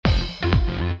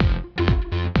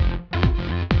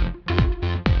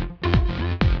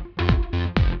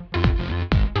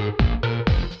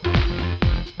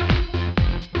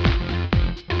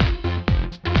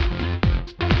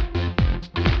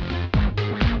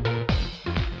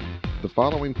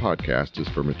following podcast is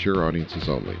for mature audiences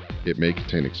only. It may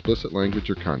contain explicit language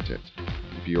or content.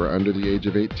 If you are under the age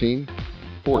of 18,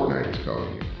 Fortnite is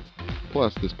calling you.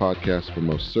 Plus, this podcast will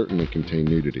most certainly contain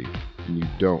nudity, and you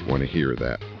don't want to hear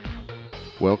that.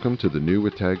 Welcome to the New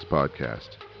with Tags podcast.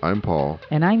 I'm Paul.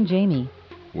 And I'm Jamie.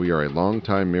 We are a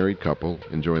long-time married couple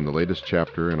enjoying the latest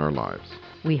chapter in our lives.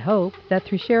 We hope that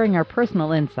through sharing our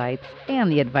personal insights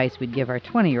and the advice we'd give our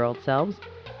 20-year-old selves,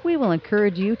 we will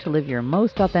encourage you to live your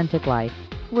most authentic life,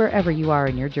 wherever you are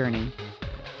in your journey.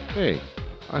 Hey,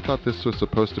 I thought this was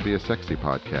supposed to be a sexy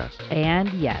podcast.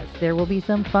 And yes, there will be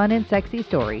some fun and sexy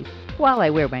stories while I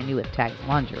wear my New with Tags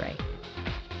lingerie.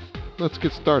 Let's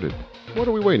get started. What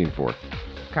are we waiting for?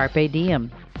 Carpe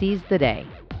diem. Seize the day.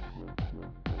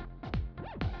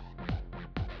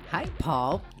 Hi,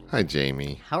 Paul. Hi,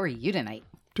 Jamie. How are you tonight?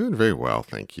 Doing very well,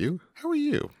 thank you. How are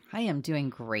you? I am doing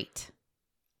great.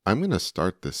 I'm going to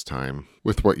start this time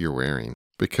with what you're wearing,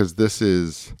 because this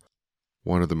is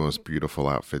one of the most beautiful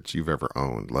outfits you've ever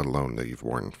owned, let alone that you've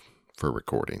worn for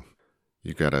recording.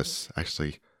 You got us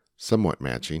actually somewhat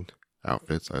matching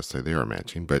outfits. I say they are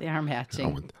matching, but They are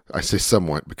matching. I say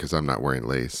somewhat because I'm not wearing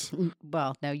lace.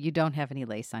 Well, no, you don't have any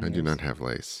lace on I yours. do not have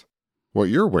lace. What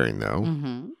you're wearing, though,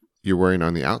 Mm-hmm. you're wearing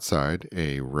on the outside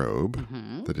a robe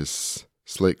Mm-hmm. that is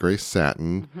slate gray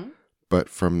satin, Mm-hmm. but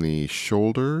from the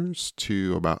shoulders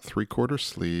to about 3/4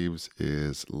 sleeves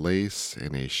is lace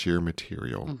and a sheer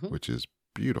material, Mhm. which is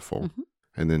beautiful. Mhm.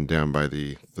 And then down by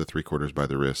the 3/4 by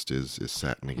the wrist is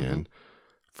satin again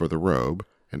for the robe.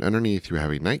 And underneath you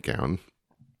have a nightgown,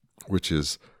 which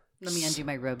is Let me undo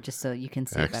my robe just so you can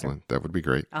see it better. excellent. That would be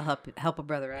great. I'll help a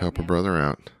brother out. Help a now. brother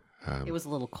out. It was a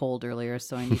little cold earlier,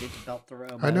 so I needed to belt the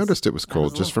robe. I noticed it was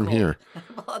cold just from here.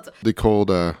 The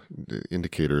cold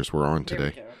indicators were on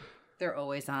today. They're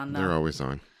always on, though. They're always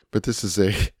on. But this is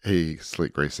a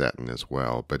slate gray satin as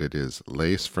well, but it is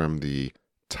lace from the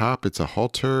top. It's a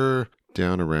halter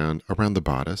down around the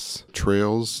bodice,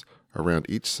 trails around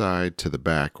each side to the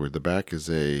back, where the back is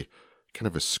a kind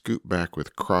of a scoop back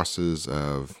with crosses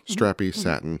of strappy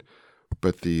satin,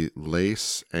 but the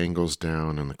lace angles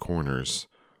down in the corners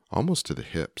almost to the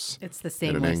hips. It's the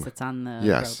same an lace angle. that's on the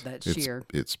Yes, robe, that sheer.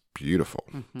 it's beautiful.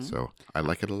 Mhm. So I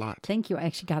like it a lot. Thank you. I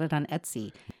actually got it on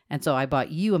Etsy. And so I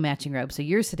bought you a matching robe. So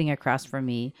you're sitting across from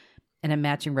me in a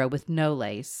matching robe with no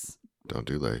lace. Don't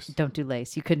do lace. Don't do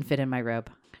lace. You couldn't fit in my robe.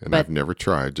 And but- I've never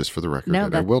tried, just for the record, No,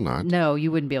 and I will not. No, you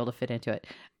wouldn't be able to fit into it.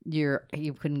 You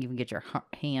couldn't even get your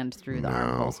hand through the No.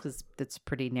 armholes because it's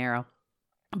pretty narrow.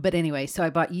 But anyway, so I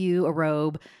bought you a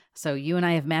robe. So you and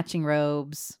I have matching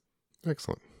robes.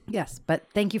 Excellent. Yes, but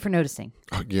thank you for noticing.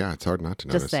 Oh, yeah, it's hard not to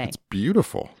Just notice. saying. It's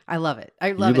beautiful. I love it.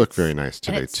 I love it. You look very nice And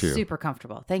today, it's too. super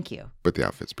comfortable. Thank you. But the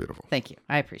outfit's beautiful. Thank you.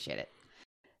 I appreciate it.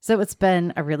 So it's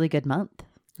been a really good month.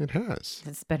 It has.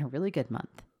 It's been a really good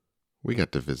month. We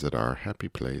got to visit our happy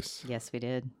place. Yes, we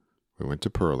did. We went to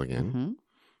Pearl again. Mm-hmm.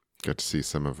 Got to see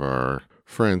some of our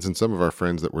friends, and some of our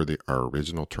friends that were our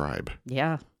original tribe.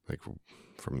 Yeah. Like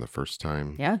from the first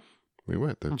time Yeah. we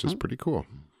went. That's just Mhm. pretty cool.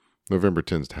 November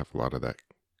tends to have a lot of that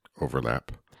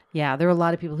overlap. Yeah. There were a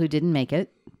lot of people who didn't make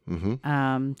it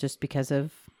Mm-hmm. just because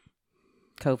of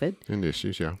COVID. And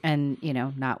issues, yeah. And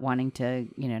not wanting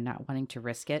to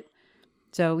risk it.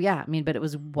 So yeah, I mean, but it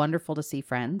was wonderful to see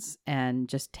friends and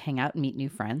just hang out and meet new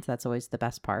friends. That's always the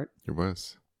best part. It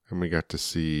was. And we got to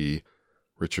see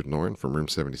Richard and Lauren from Room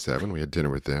 77. We had dinner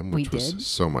with them, which We was did.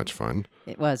 so much fun.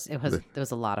 It was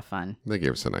a lot of fun. They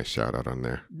gave us a nice shout out on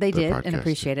there. They did, and podcast.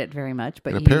 appreciate it very much.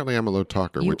 But And apparently I'm a low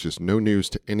talker, you- which is no news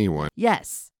to anyone.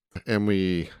 yes, And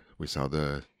we saw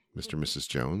the Mr. and Mrs.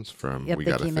 Jones from yep, We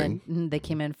they Got a came Thing. in. They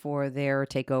came in for their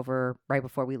takeover right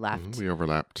before we left. We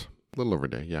overlapped a little over a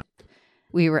day, yeah.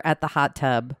 We were at the hot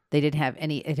tub. They didn't have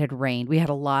any. It had rained. We had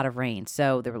a lot of rain,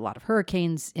 so there were a lot of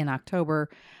hurricanes in October.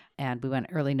 And we went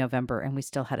early November, and we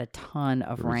still had a ton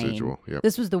of The rain. residual, yep.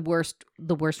 This was the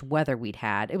worst weather we'd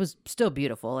had. It was still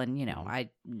beautiful, and I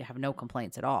have no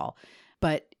complaints at all.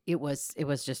 But it was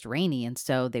just rainy, and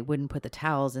so they wouldn't put the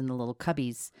towels in the little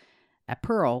cubbies at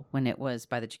Pearl when it was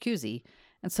by the jacuzzi.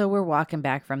 And so we're walking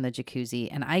back from the jacuzzi,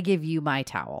 and I give you my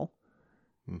towel.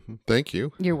 Mm-hmm. Thank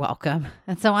you. You're welcome.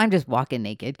 And so I'm just walking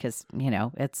naked because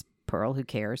it's Pearl. Who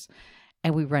cares?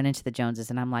 And we run into the Joneses,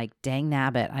 and I'm like, dang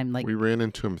nabbit. I'm like, We ran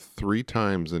into him 3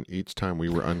 times, and each time we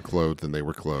were unclothed and they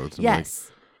were clothed. I'm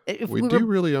yes. like, If we were- do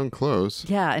really unclothe.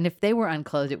 Yeah, and if they were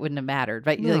unclothed, it wouldn't have mattered,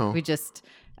 right? No. Like we just,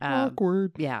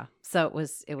 Awkward. yeah. So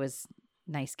it was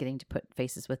nice getting to put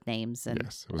faces with names, and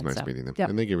Yes, it was and nice so- meeting them. Yep.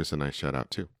 And they gave us a nice shout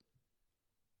out, too.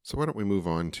 So why don't we move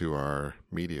on to our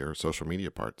media or social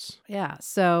media parts? Yeah.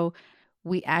 So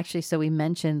we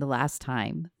mentioned the last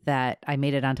time that I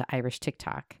made it onto Irish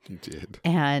TikTok. You did.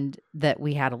 And that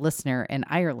we had a listener in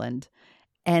Ireland.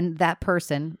 And that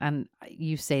person, and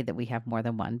you say that we have more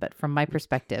than one, but from my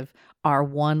perspective, our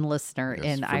one listener Yes,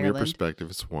 in from Ireland. your perspective,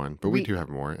 it's one, but we do have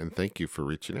more. And thank you for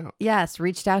reaching out. Yes,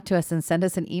 reached out to us and sent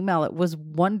us an email. It was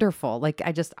wonderful. Like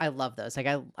I love those. Like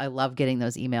I love getting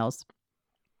those emails.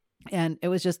 And it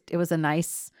was a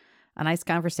nice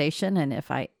conversation. And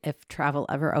if travel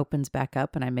ever opens back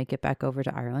up and I make it back over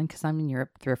to Ireland, because I'm in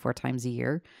Europe 3 or 4 times a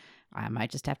year, I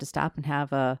might just have to stop and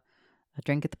have a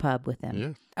drink at the pub with him. Yeah.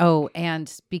 Oh, and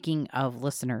speaking of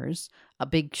listeners, a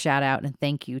big shout out and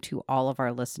thank you to all of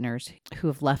our listeners who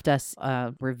have left us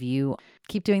a review.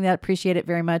 Keep doing that. Appreciate it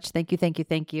very much. Thank you, thank you,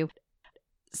 thank you.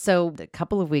 So a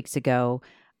couple of weeks ago,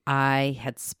 I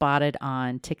had spotted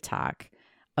on TikTok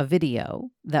a video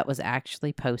that was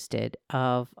actually posted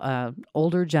of an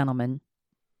older gentleman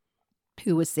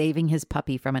who was saving his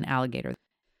puppy from an alligator.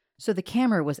 So the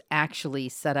camera was actually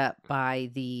set up by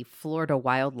the Florida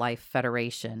Wildlife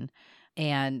Federation.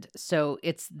 And so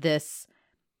it's this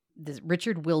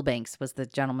Richard Wilbanks was the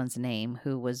gentleman's name,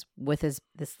 who was with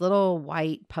this little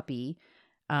white puppy,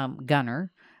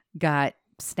 Gunner, got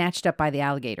snatched up by the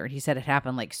alligator. He said it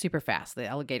happened like super fast. The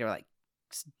alligator like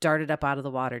darted up out of the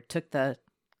water,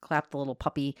 clapped the little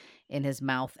puppy in his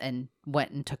mouth and went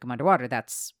and took him underwater.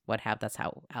 That's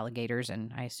how alligators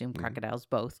and I assume crocodiles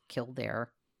both kill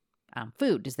their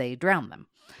food, as they drown them.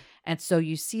 And so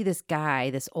you see this guy,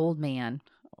 this old man,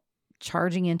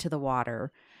 charging into the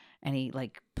water, and he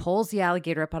like pulls the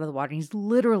alligator up out of the water. And he's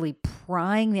literally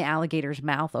prying the alligator's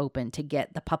mouth open to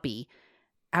get the puppy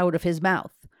out of his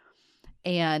mouth.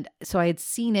 And so I had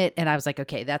seen it and I was like,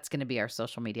 okay, that's going to be our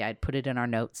social media. I'd put it in our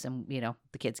notes and,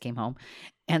 the kids came home.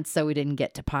 And so we didn't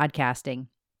get to podcasting.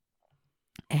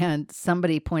 And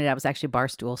somebody pointed out, it was actually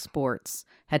Barstool Sports,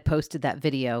 had posted that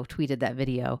video, tweeted that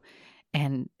video.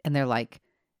 And they're like,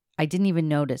 I didn't even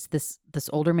notice this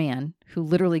older man who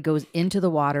literally goes into the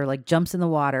water, like jumps in the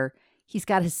water. He's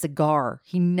got his cigar.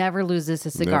 He never loses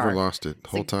his cigar. Never lost it the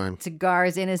whole time. Cigar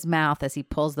is in his mouth as he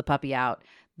pulls the puppy out.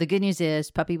 The good news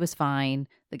is puppy was fine.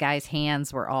 The guy's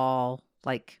hands were all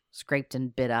like scraped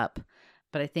and bit up.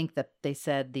 But I think that they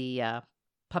said the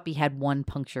puppy had 1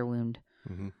 puncture wound.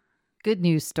 Mm-hmm. Good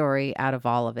news story out of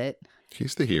all of it.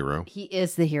 He's the hero. He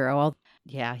is the hero.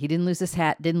 Yeah, he didn't lose his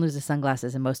hat, didn't lose his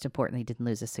sunglasses, and most importantly, didn't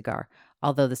lose his cigar,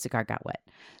 although the cigar got wet.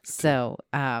 So,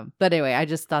 but anyway, I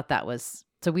just thought that was,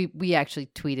 so we actually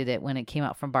tweeted it when it came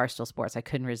out from Barstool Sports. I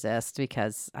couldn't resist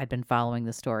because I'd been following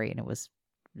the story and it was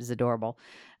adorable.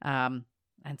 And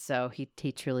so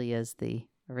he truly is the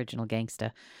original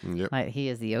gangsta. Yep. He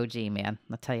is the OG, man.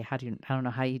 I'll tell you, I don't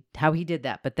know how he did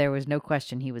that, but there was no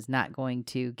question he was not going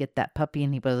to get that puppy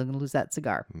and he wasn't going to lose that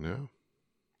cigar. No.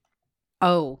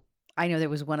 Oh, I know there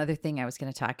was one other thing I was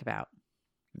going to talk about.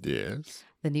 Yes.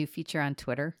 The new feature on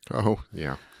Twitter. Oh,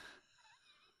 yeah.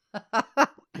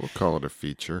 We'll call it a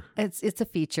feature. It's a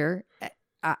feature.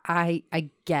 I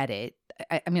get it.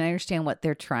 I mean, I understand what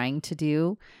they're trying to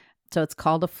do. So it's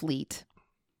called a fleet.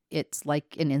 It's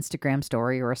like an Instagram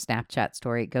story or a Snapchat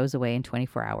story. It goes away in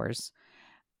 24 hours.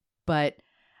 But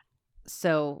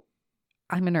so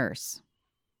I'm a nurse.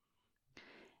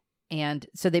 And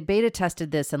so they beta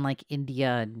tested this in like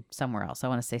India and somewhere else. I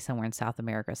want to say somewhere in South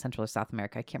America, Central or South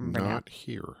America. I can't remember now.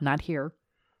 Not here.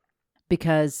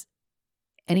 Because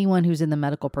anyone who's in the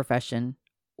medical profession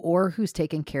or who's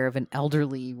taken care of an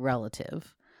elderly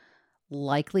relative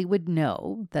likely would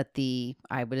know that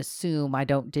I would assume,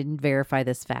 didn't verify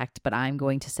this fact, but I'm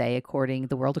going to say according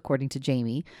to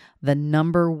Jamie, the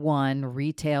number 1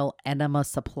 retail enema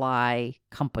supply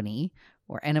company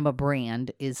or enema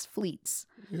brand is Fleets.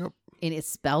 Yep. And it's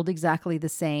spelled exactly the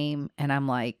same. And I'm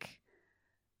like,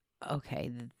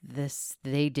 okay,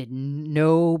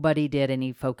 nobody did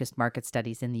any focused market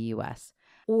studies in the US.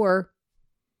 Or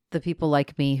the people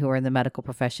like me who are in the medical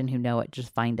profession who know it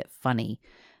just find it funny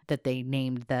that they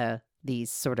named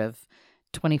these sort of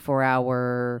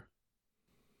 24-hour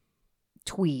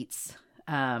tweets.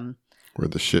 Where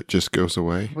the shit just goes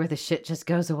away.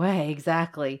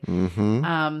 Exactly.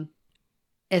 Mm-hmm.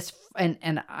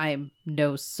 And I'm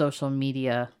no social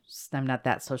media. I'm not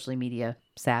that socially media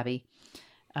savvy.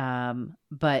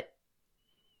 But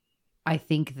I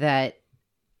think that,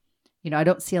 I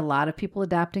don't see a lot of people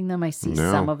adapting them. I see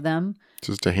some of them.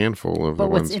 Just a handful of the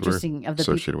ones we're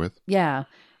associated with. Yeah.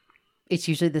 It's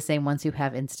usually the same ones who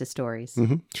have Insta stories.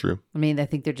 Mm-hmm. True. I mean, I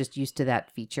think they're just used to that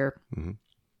feature. Mm-hmm.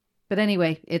 But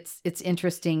anyway, it's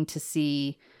interesting to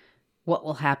see what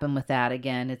will happen with that.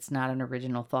 Again, it's not an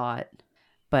original thought,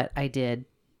 but I did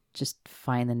just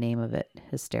find the name of it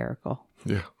hysterical.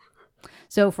 Yeah.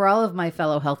 So for all of my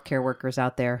fellow healthcare workers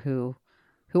out there who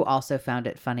also found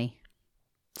it funny,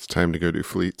 It's time to go do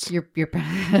fleets. you're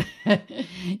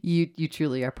you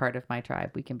truly are part of my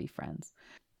tribe. We can be friends.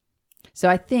 So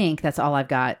I think that's all I've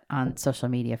got on social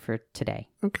media for today.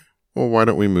 Okay. Well, why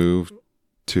don't we move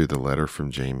to the letter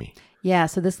from Jamie? Yeah,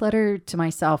 so this letter to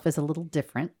myself is a little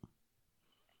different.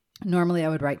 Normally I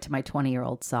would write to my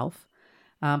 20-year-old self,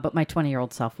 but my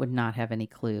 20-year-old self would not have any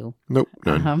clue. Nope,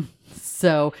 none.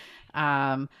 So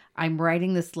I'm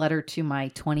writing this letter to my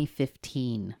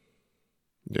 2015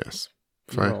 Yes.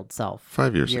 year old self.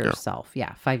 5 years ago. Self.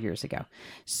 Yeah, 5 years ago.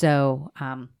 So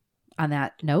on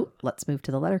that note, let's move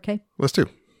to the letter, Kay. Let's do.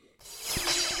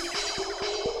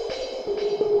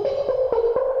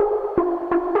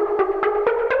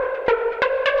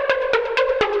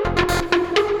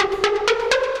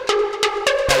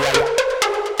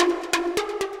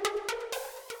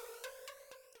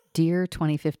 Dear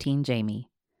 2015 Jamie,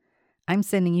 I'm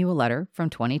sending you a letter from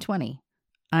 2020.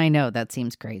 I know that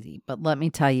seems crazy, but let me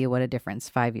tell you what a difference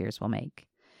 5 years will make.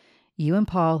 You and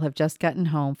Paul have just gotten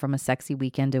home from a sexy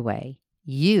weekend away.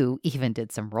 You even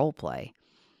did some role play.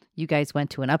 You guys went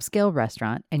to an upscale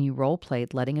restaurant and you role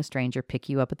played letting a stranger pick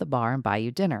you up at the bar and buy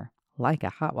you dinner, like a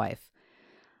hot wife.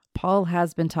 Paul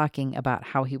has been talking about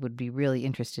how he would be really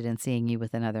interested in seeing you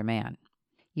with another man.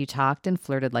 You talked and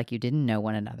flirted like you didn't know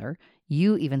one another.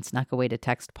 You even snuck away to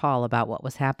text Paul about what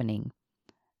was happening.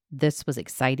 This was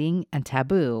exciting and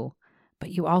taboo,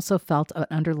 but you also felt an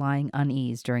underlying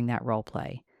unease during that role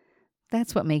play.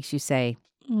 That's what makes you say,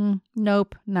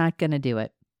 nope, not gonna do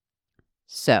it.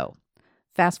 So,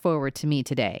 fast forward to me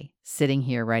today, sitting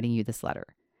here writing you this letter.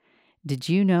 Did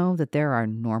you know that there are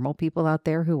normal people out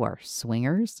there who are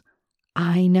swingers?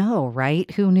 I know, right?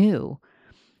 Who knew?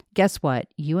 Guess what?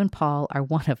 You and Paul are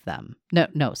one of them.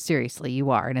 No, seriously, you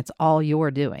are, and it's all you're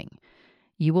doing.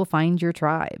 You will find your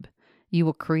tribe. You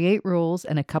will create rules,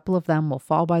 and a couple of them will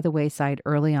fall by the wayside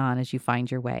early on as you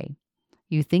find your way.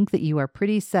 You think that you are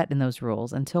pretty set in those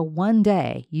rules until one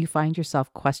day you find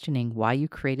yourself questioning why you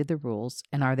created the rules,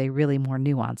 and are they really more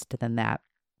nuanced than that?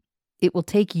 It will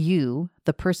take you,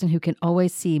 the person who can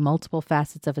always see multiple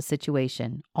facets of a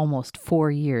situation, almost 4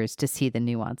 years to see the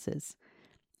nuances.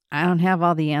 I don't have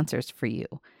all the answers for you,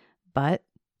 but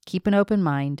keep an open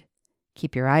mind,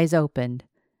 keep your eyes open,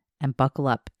 and buckle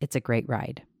up. It's a great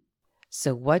ride.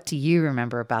 So what do you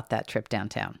remember about that trip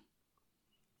downtown?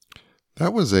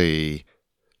 That was a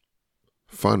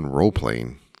fun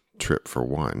role-playing trip for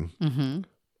one. Mm-hmm.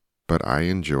 But I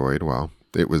enjoyed,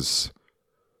 it was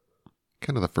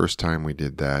kind of the first time we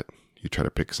did that. You try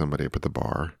to pick somebody up at the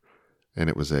bar, and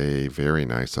it was a very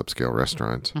nice upscale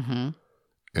restaurant. Mm-hmm.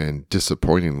 And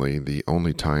disappointingly, the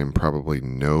only time probably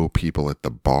no people at the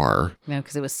bar. No,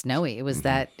 because it was snowy. It was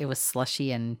it was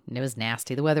slushy and it was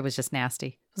nasty. The weather was just nasty.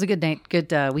 It was a good night,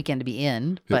 good weekend to be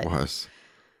in. But It was.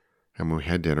 And when we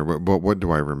had dinner, but what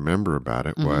do I remember about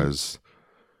it was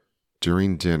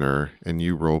during dinner, and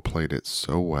you role played it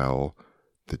so well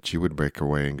that you would break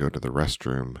away and go to the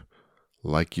restroom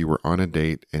like you were on a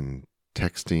date and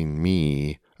texting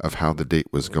me of how the date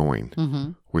was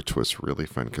going, which was really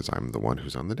fun because I'm the one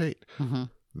who's on the date. Mm-hmm.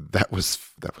 That was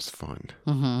fun.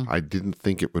 Mm-hmm. I didn't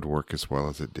think it would work as well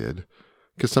as it did,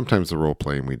 because sometimes the role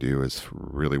playing we do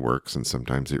really works and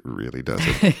sometimes it really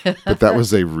doesn't. But that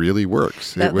was a really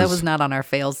works. That was not on our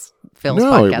fails no,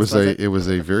 podcast. It was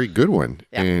a very good one,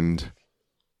 Yeah. and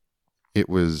it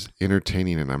was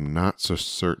entertaining. And I'm not so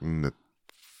certain that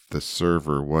the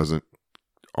server wasn't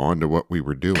onto what we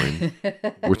were doing,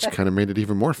 which kind of made it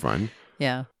even more fun.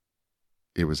 Yeah.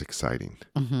 It was exciting.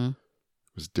 Mm-hmm.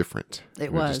 It was different.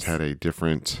 It We was. just had a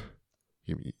different.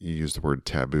 You used the word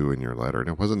taboo in your letter, and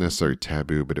it wasn't necessarily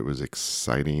taboo, but it was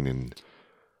exciting and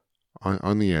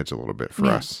on the edge a little bit for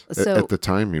us. So, At the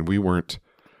time, I mean, we weren't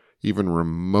even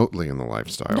remotely in the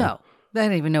lifestyle. No, I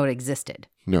didn't even know it existed.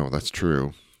 No, that's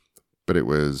true. But it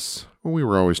was, we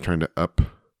were always trying to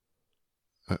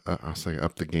I'll say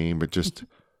up the game, but just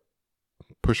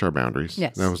push our boundaries.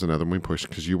 Yes. That was another one we pushed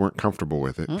because you weren't comfortable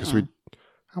with it. Because I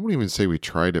wouldn't even say we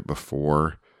tried it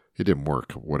before. It didn't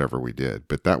work, whatever we did.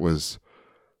 But that was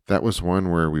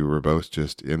one where we were both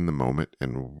just in the moment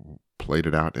and played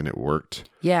it out, and it worked.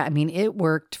 Yeah, I mean, it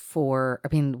worked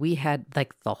we had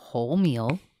like the whole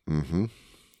meal. Mm-hmm.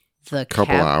 The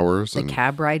Couple hours. The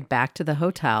cab ride back to the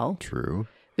hotel. True.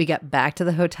 We got back to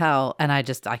the hotel and I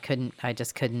just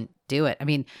couldn't do it. I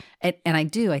mean, and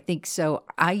I think so.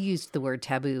 I used the word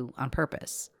taboo on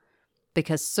purpose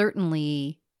because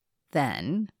certainly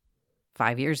then,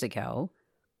 5 years ago,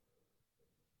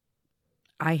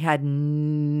 I had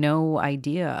no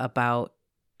idea about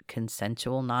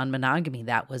consensual non-monogamy.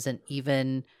 That wasn't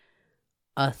even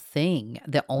a thing.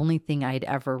 The only thing I'd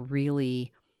ever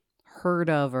really heard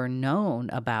of or known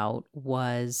about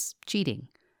was cheating,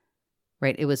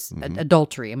 right? It was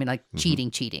adultery. I mean, like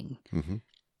cheating. Mm-hmm.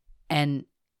 And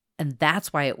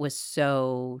that's why it was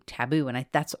so taboo. And I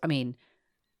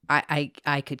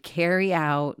could carry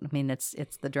out, I mean,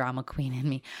 it's the drama queen in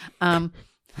me.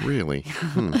 Really?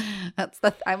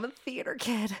 I'm a theater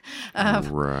kid.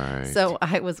 Right. So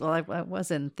I was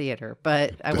in theater,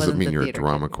 but I wasn't Doesn't mean the you're a theater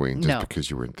drama kid. queen just No.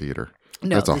 because you were in theater.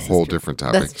 No, That's a this is whole true. different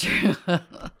topic. That's true.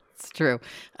 It's true.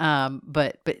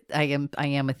 But I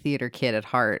am a theater kid at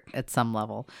heart at some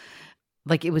level.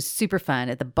 Like, it was super fun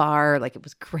at the bar. Like, it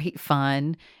was great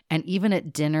fun. And even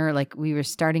at dinner, like, we were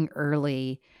starting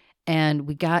early and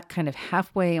we got kind of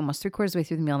halfway, almost 3/4 of the way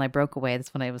through the meal, and I broke away.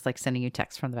 That's when I was like sending you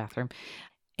texts from the bathroom.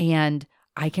 And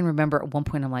I can remember at one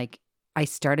point, I'm like, I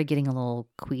started getting a little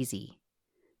queasy.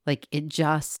 Like, it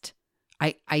just,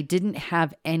 I didn't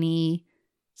have any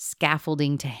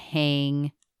scaffolding to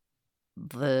hang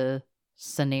the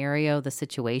scenario, the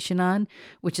situation on,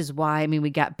 which is why, I mean,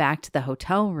 we got back to the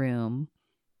hotel room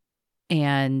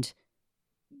and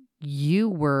you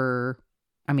were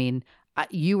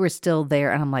still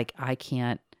there. And I'm like, I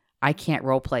can't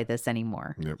role play this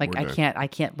anymore. Yep, like, we're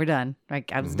done. we're done.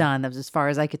 Like, I was done. That was as far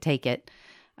as I could take it.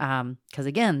 'Cause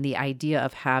again, the idea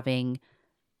of having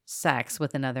sex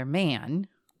with another man,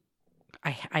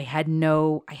 I had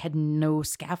no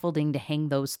scaffolding to hang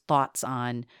those thoughts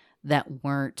on that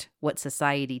weren't what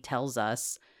society tells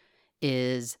us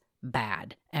is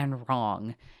bad and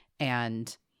wrong.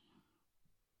 And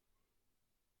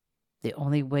the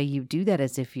only way you do that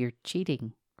is if you're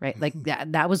cheating, right? Like,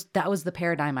 that was the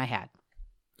paradigm I had.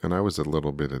 And I was a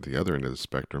little bit at the other end of the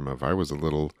spectrum of, I was a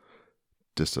little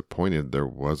disappointed there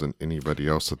wasn't anybody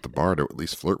else at the bar to at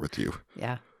least flirt with you.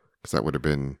 Yeah. Because that would have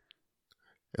been,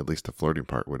 at least the flirting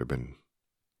part would have been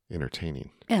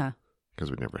entertaining. Yeah. Because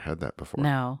we never had that before.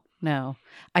 No.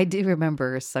 I do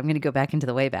remember, so I'm going to go back into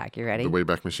the Wayback. You ready? The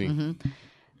Wayback Machine. Mm-hmm.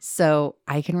 So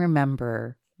I can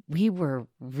remember we were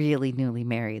really newly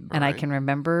married. And I Right. can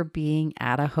remember being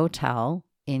at a hotel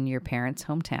in your parents'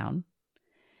 hometown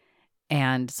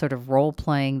and sort of role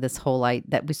playing this whole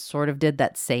that we sort of did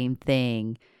that same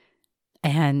thing.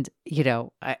 And, you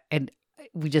know, I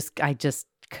just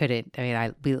couldn't. I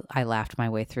mean, I laughed my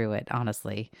way through it,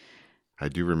 honestly. I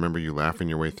do remember you laughing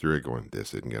your way through it going,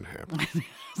 this isn't going to happen. I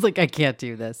was like, I can't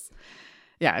do this.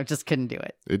 Yeah, I just couldn't do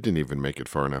it. It didn't even make it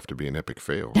far enough to be an epic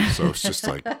fail. So it's just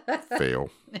like, fail.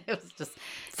 It was just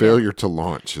Failure to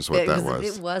launch is what that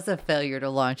was. It was a failure to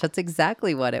launch. That's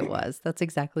exactly what it was.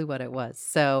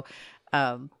 So,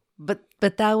 but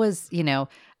that was, you know,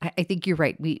 I think you're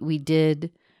right. We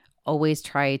did always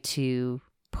try to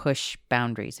push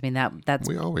boundaries. I mean, that's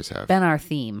We always have. been our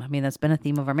theme. I mean, that's been a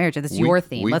theme of our marriage. That's your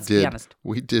theme. Let's be honest.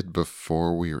 We did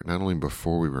before we were, not only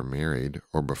before we were married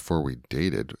or before we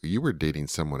dated, you were dating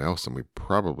someone else and we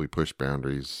probably pushed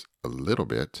boundaries a little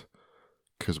bit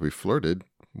because we flirted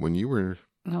when you were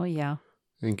Oh yeah.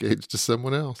 engaged to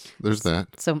someone else. There's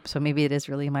that. So maybe it is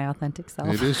really my authentic self.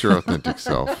 It is your authentic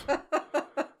self.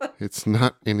 It's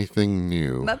not anything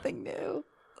new. Nothing new.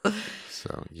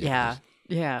 So Yeah,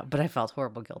 but I felt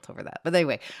horrible guilt over that. But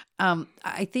anyway,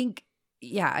 I think,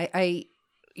 yeah, I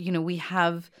you know, we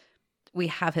have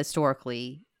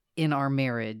historically in our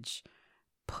marriage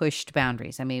pushed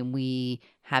boundaries. I mean, we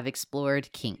have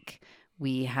explored kink.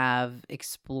 We have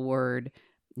explored,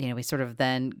 you know, we sort of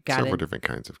then got several different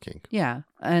kinds of kink. Yeah,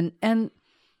 and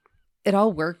it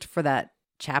all worked for that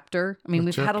chapter. I mean,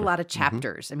 we've had a lot of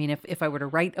chapters. I mean, if I were to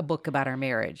write a book about our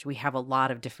marriage, we have a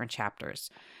lot of different chapters.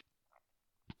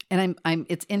 And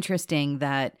it's interesting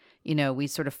that, you know, we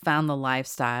sort of found the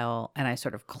lifestyle and I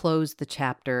sort of closed the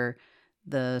chapter,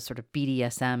 the sort of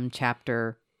BDSM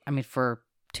chapter. I mean, for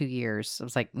 2 years, I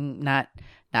was like, not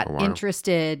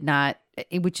interested,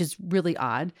 which is really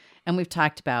odd. And we've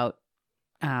talked about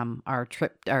our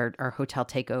trip, our hotel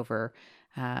takeover.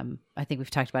 I think we've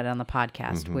talked about it on the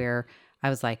podcast where I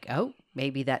was like, oh,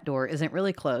 maybe that door isn't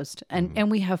really closed.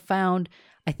 And we have found,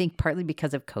 I think partly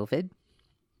because of COVID,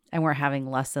 and we're having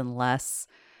less and less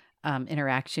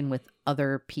interaction with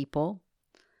other people.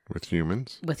 With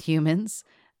humans.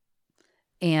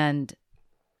 And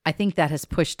I think that has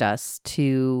pushed us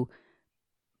to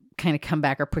kind of come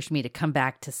back, or pushed me to come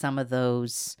back to some of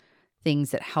those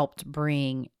things that helped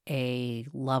bring a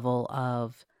level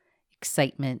of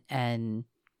excitement and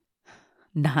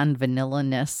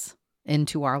non-vanilla-ness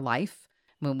into our life.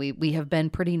 When we have been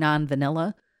pretty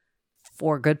non-vanilla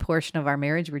for a good portion of our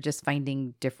marriage. We're just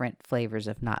finding different flavors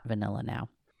of not vanilla now.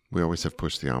 We always have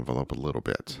pushed the envelope a little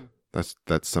bit. That's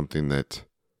something that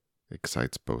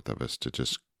excites both of us, to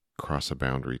just cross a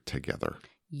boundary together.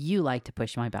 You like to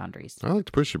push my boundaries. I like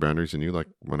to push your boundaries, and you like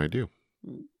when I do.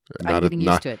 I'm getting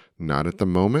used to it. Not at the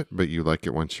moment, but you like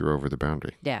it once you're over the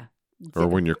boundary. Yeah. Or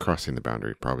when you're crossing the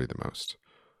boundary, probably the most.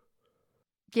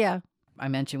 Yeah. I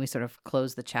mentioned we sort of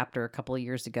closed the chapter a couple of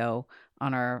years ago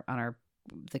on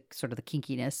the sort of the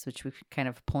kinkiness, which we're kind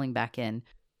of pulling back in.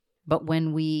 But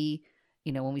when we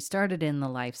started in the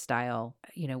lifestyle,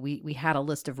 we had a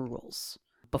list of rules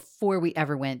before we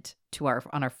ever went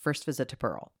on our first visit to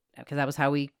Pearl, because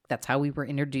that's how we were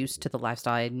introduced to the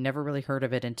lifestyle. I had never really heard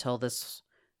of it until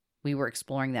we were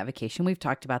exploring that vacation. We've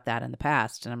talked about that in the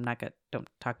past, and don't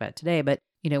talk about it today, but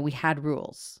we had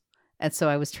rules. And so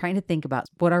I was trying to think about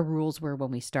what our rules were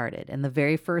when we started. And the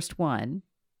very first one,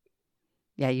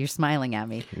 yeah, you're smiling at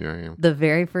me. Yeah, I am. The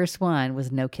very first one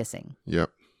was no kissing. Yep.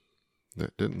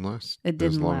 That didn't last It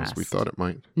didn't as long last. as we thought it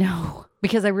might. No,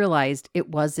 because I realized it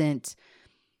wasn't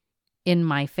in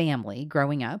my family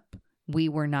growing up. We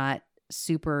were not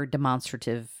super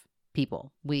demonstrative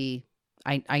people.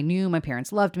 I knew my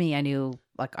parents loved me. I knew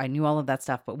all of that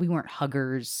stuff, but we weren't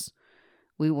huggers.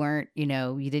 We weren't,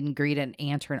 you didn't greet an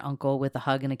aunt or an uncle with a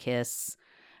hug and a kiss.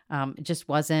 It just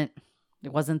wasn't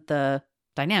the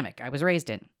dynamic I was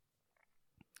raised in.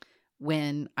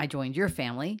 When I joined your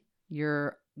family,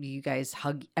 you guys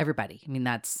hug everybody. I mean,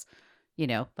 that's,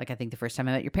 I think the first time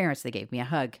I met your parents, they gave me a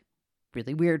hug.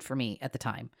 Really weird for me at the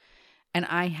time. And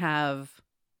I have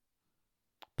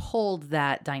pulled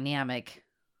that dynamic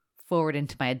forward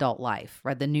into my adult life,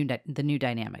 right? The new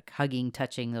dynamic, hugging,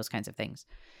 touching, those kinds of things.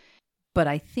 But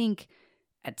I think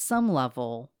at some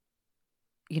level,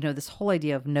 this whole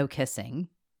idea of no kissing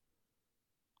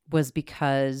was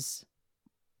because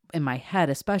in my head,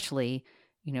 especially,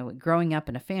 growing up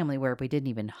in a family where we didn't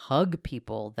even hug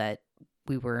people that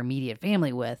we were immediate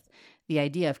family with, the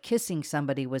idea of kissing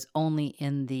somebody was only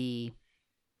in the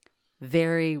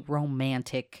very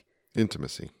romantic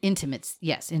intimacy.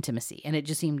 Intimacy. And it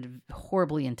just seemed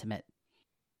horribly intimate.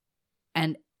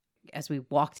 And as we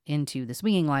walked into the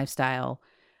swinging lifestyle,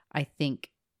 I think,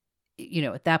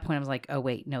 at that point I was like, oh,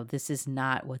 wait, no, this is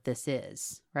not what this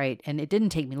is, right? And it didn't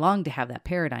take me long to have that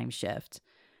paradigm shift.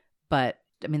 But,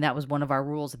 I mean, that was one of our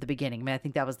rules at the beginning. I mean, I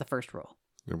think that was the first rule.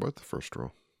 It was the first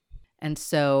rule. And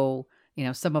so,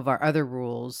 some of our other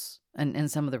rules and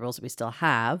some of the rules that we still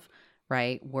have,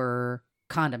 right, were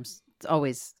condoms. It's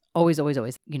always.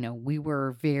 We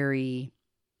were very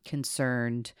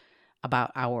concerned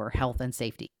about our health and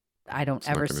safety. I don't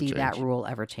ever see that rule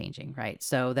ever changing, right?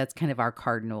 So that's kind of our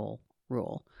cardinal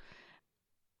rule.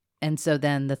 And so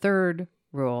then the third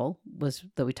rule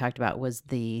that we talked about was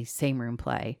the same room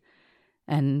play.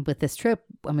 And with this trip,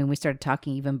 I mean, we started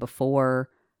talking even before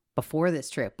this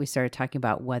trip, we started talking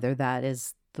about whether that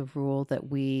is the rule that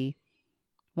we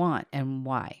want and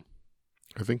why.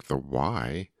 I think the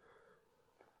why,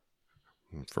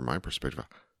 from my perspective,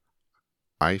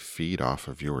 I feed off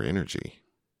of your energy.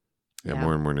 And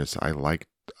more and more is I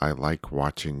like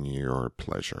watching your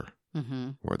pleasure,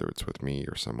 whether it's with me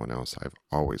or someone else. I've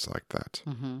always liked that.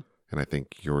 Mm-hmm. And I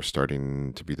think you're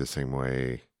starting to be the same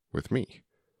way with me.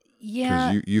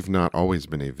 Yeah. Because you've not always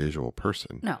been a visual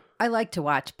person. No, I like to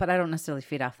watch, but I don't necessarily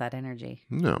feed off that energy.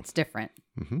 No. It's different.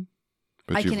 Mm-hmm.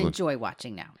 I can enjoy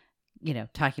watching now,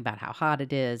 talking about how hot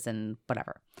it is and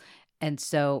whatever. And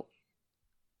so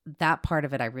that part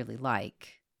of it I really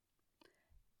like.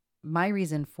 My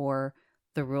reason for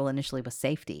the rule initially was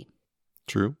safety.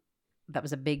 True. That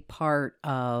was a big part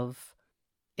of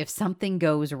if something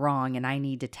goes wrong and I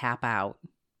need to tap out.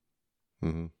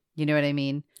 Mm-hmm. You know what I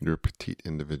mean? You're a petite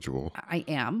individual. I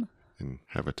am. And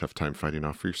have a tough time fighting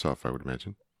off for yourself, I would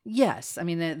imagine. Yes. I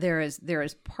mean, there is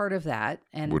part of that.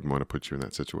 And wouldn't want to put you in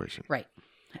that situation. Right.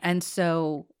 And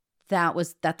so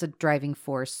that's a driving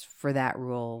force for that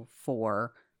rule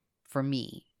for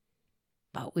me.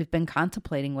 But we've been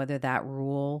contemplating whether that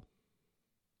rule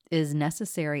is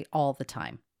necessary all the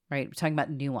time, right? We're talking about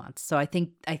nuance. So I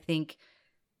think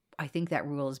that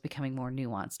rule is becoming more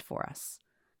nuanced for us.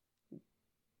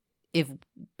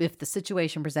 If the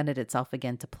situation presented itself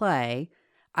again to play,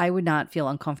 I would not feel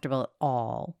uncomfortable at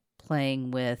all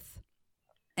playing with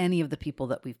any of the people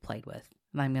that we've played with.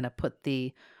 And I'm going to put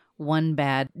the one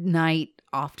bad night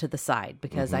off to the side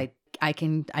because I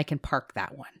can park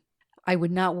that one. I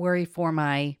would not worry for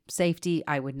my safety.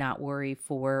 I would not worry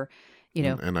for,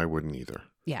 And I wouldn't either.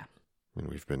 Yeah. I mean,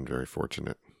 we've been very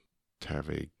fortunate to have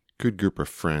a good group of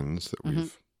friends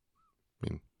that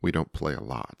we don't play a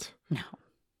lot. No.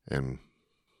 And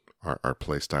our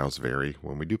play styles vary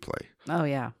when we do play. Oh,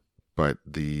 yeah. But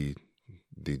the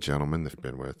gentlemen that I've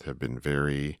been with have been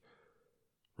very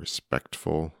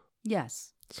respectful.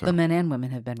 Yes. So, the men and women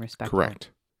have been respectful.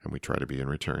 Correct. and we try to be in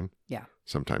return. Yeah.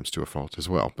 Sometimes to a fault as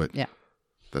well, but Yeah.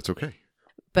 that's okay.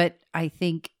 But I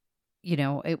think,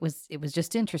 it was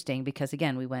just interesting because,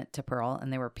 again, we went to Pearl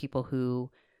and there were people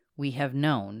who we have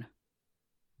known,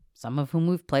 some of whom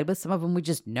we've played with, some of whom we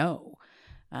just know.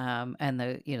 And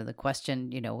the question,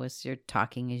 was you're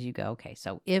talking as you go, okay,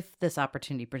 so if this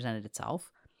opportunity presented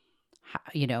itself,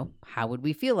 how would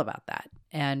we feel about that?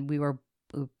 And we were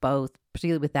both,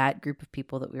 particularly with that group of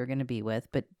people that we were going to be with,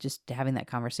 but just having that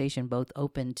conversation, both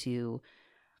open to,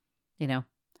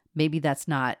 maybe that's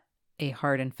not a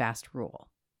hard and fast rule,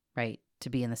 right? To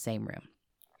be in the same room.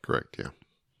 Correct. Yeah.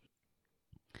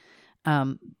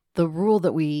 The rule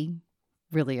that we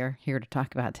really are here to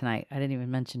talk about tonight, I didn't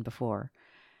even mention before,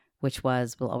 which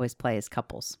was we'll always play as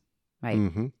couples, right?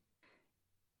 Mm-hmm.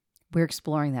 We're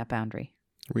exploring that boundary.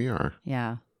 We are.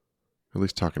 Yeah. At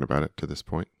least talking about it to this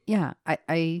point. Yeah.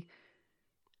 I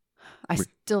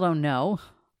still don't know.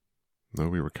 No,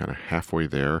 we were kind of halfway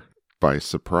there by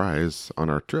surprise on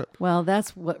our trip. Well,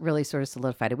 that's what really sort of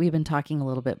solidified it. We've been talking a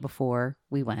little bit before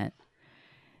we went.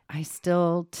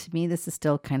 To me, this is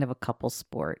still kind of a couple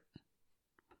sport.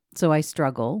 So I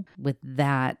struggle with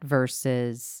that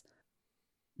versus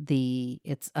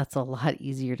it's a lot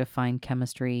easier to find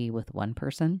chemistry with one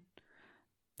person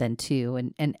than two.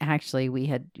 And actually we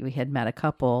had met a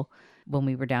couple when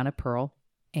we were down at Pearl,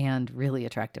 and really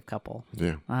attractive couple.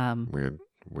 Yeah.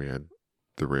 We had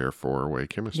the rare 4-way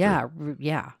chemistry.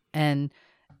 Yeah. And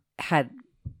had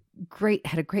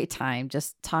a great time,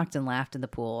 just talked and laughed in the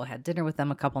pool, had dinner with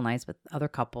them a couple nights with other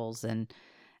couples. And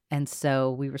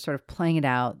so we were sort of playing it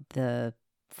out. The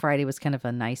Friday was kind of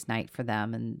a nice night for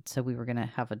them. And so we were going to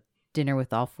have a dinner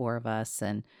with all 4 of us.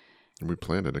 And we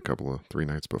planned it 3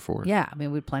 nights before. Yeah. I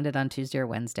mean, we planned it on Tuesday or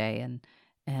Wednesday, and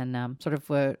sort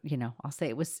of, I'll say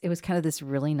it was kind of this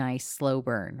really nice slow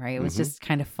burn, right? It was just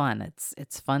kind of fun.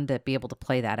 It's fun to be able to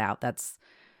play that out. That's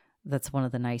one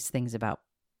of the nice things about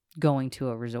going to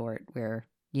a resort where,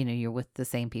 you're with the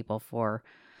same people for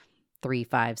 3,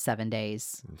 5, 7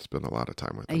 days. You spend a lot of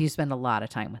time with them. You spend a lot of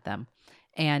time with them.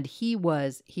 And he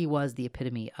was the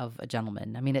epitome of a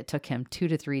gentleman. I mean, it took him 2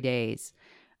 to 3 days.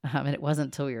 And it wasn't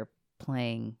until we were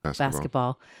playing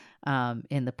basketball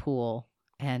in the pool.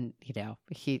 And,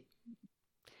 at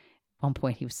one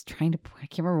point he was trying to, I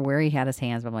can't remember where he had his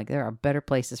hands, but I'm like, there are better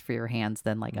places for your hands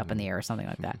than like up in the air or something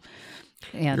like that.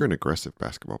 And you're an aggressive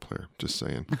basketball player, just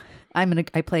saying. I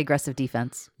play aggressive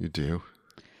defense. You do.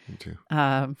 You do.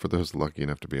 For those lucky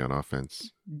enough to be on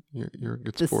offense, you're a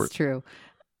good sport. This is true.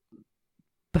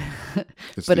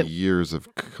 It's years of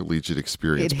collegiate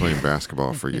experience playing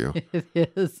basketball for you.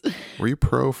 It is. Were you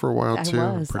pro for a while too?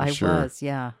 I was,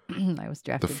 yeah. I was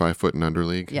drafted. The 5 and under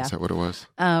league? Yeah. Is that what it was?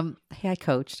 Hey, I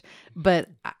coached, but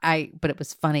it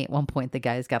was funny. At one point, the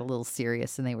guys got a little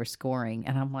serious and they were scoring,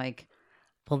 and I'm like,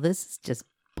 well, this is just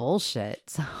bullshit.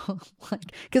 So,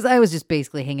 because I was just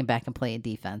basically hanging back and playing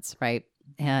defense, right?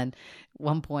 And at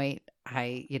one point,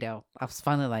 I was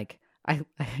finally like, I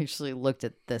actually looked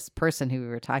at this person who we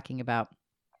were talking about,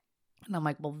 and I'm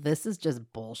like, well, this is just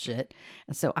bullshit.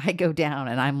 And so I go down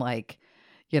and I'm like,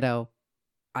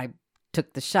 I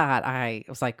took the shot. I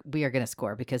was like, we are going to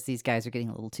score because these guys are getting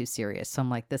a little too serious. So I'm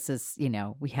like, this is,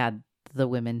 we had the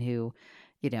women who,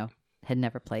 had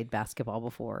never played basketball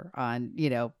before on,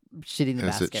 shooting the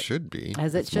basket. As it should be.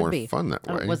 As it should be. It's more fun that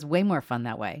way. It was way more fun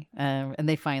that way. And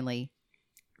they finally.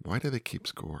 Why do they keep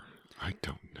score? I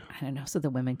don't know. I don't know. So the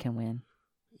women can win.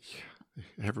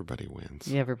 Yeah, everybody wins.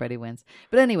 Yeah, everybody wins.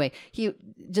 But anyway, he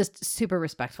just super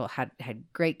respectful, had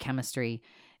great chemistry.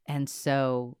 And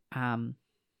so, we're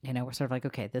sort of like,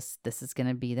 okay, this is going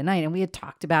to be the night. And we had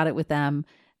talked about it with them,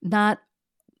 not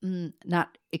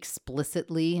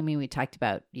explicitly. I mean, we talked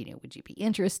about, would you be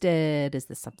interested? Is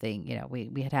this something,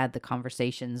 we had the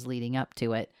conversations leading up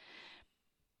to it.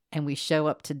 And we show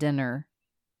up to dinner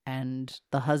and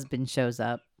the husband shows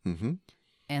up. Mm-hmm.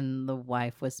 And the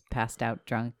wife was passed out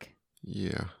drunk.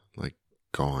 Yeah, like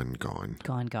gone.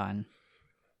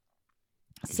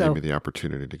 So gave me the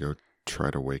opportunity to go try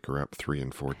to wake her up 3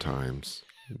 and 4 times.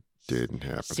 It didn't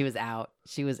happen. She was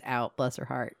out. Bless her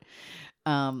heart.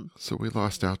 So we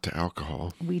lost out to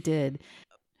alcohol. We did.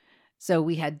 So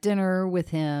we had dinner with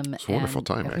him. It's a wonderful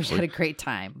time, actually. We had a great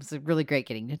time. It was really great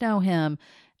getting to know him.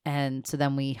 And so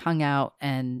then we hung out,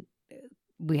 and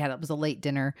it was a late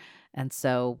dinner. And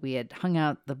so we had hung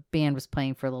out, the band was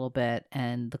playing for a little bit,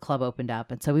 and the club opened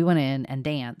up. And so we went in and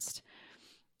danced.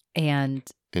 And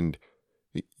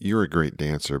you're a great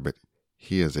dancer, but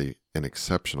he is an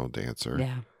exceptional dancer.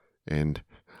 Yeah. And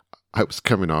I was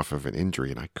coming off of an injury,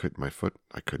 and I couldn't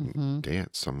Mm-hmm.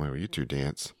 dance. So I'm like, well, you two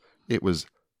dance. It was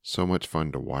so much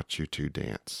fun to watch you two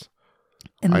dance.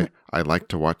 And I like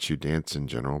to watch you dance in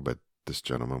general, but this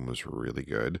gentleman was really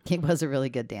good. he was a really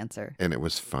good dancer. And it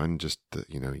was fun just to,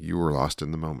 you were lost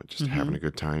in the moment, just having a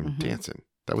good time dancing.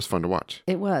 That was fun to watch.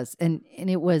 It was. And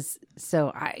it was,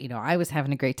 so I was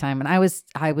having a great time, and I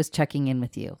was checking in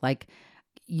with you. Like,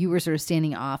 you were sort of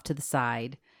standing off to the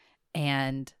side,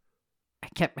 and I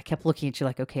kept looking at you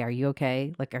like, okay, are you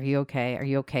okay? Like, are you okay? Are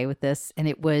you okay with this? And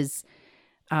it was,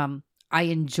 I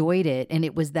enjoyed it. And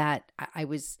it was that I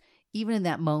was, even in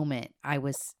that moment, I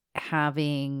was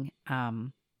having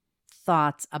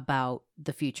thoughts about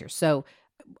the future. So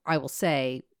I will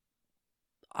say,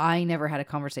 I never had a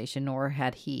conversation, nor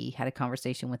had he had a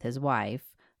conversation with his wife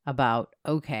about,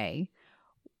 okay,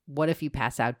 what if you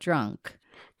pass out drunk?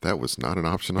 That was not an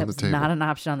option on the table. Not an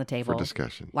option on the table for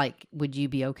discussion. Like, would you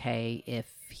be okay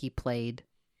if he played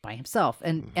by himself?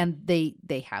 And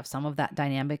they have some of that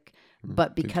dynamic,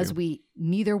 but because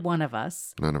neither one of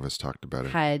us, none of us talked about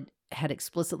it, had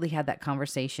explicitly had that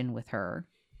conversation with her.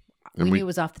 We knew it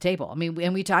was off the table. I mean,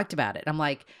 and we talked about it. I'm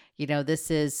like, this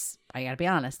is, I gotta be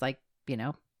honest, like,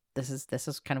 this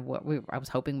is kind of what I was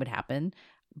hoping would happen,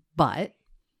 but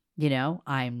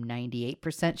I'm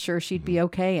 98% sure she'd be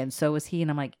okay, and so is he. And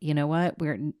I'm like, you know what?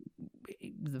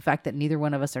 The fact that neither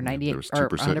one of us are 98 or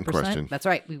 100%. That's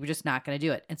right. We were just not going to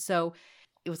do it. And so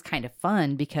it was kind of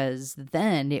fun, because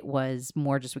then it was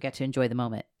more just we got to enjoy the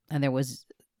moment, and there was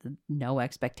no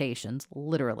expectations,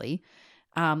 literally.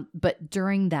 But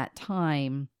during that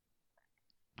time,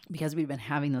 because we'd been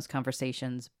having those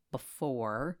conversations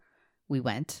before we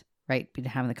went, right? We'd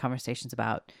been having the conversations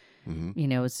about,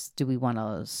 do we want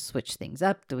to switch things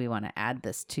up? Do we want to add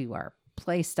this to our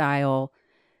play style?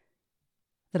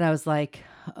 That I was like,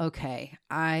 okay,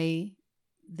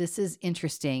 this is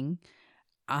interesting.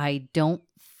 I don't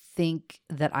think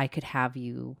that I could have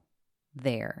you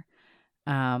there.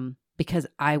 Because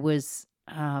I was,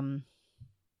 I'm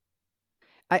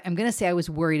going to say I was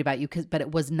worried about you, but I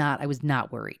was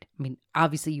not worried. I mean,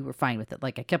 obviously you were fine with it.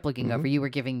 Like, I kept looking over, you were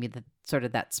giving me the sort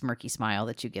of that smirky smile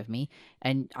that you give me.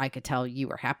 And I could tell you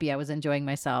were happy I was enjoying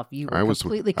myself. You were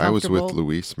completely comfortable. I was with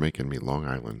Luis making me Long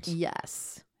Islands.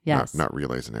 Yes. Not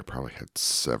realizing I probably had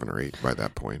 7 or 8 by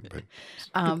that point,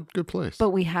 but good place. But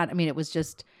we had, it was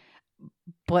just,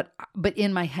 but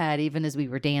in my head, even as we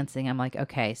were dancing, I'm like,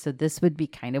 okay, so this would be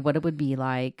kind of what it would be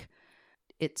like.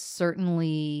 It's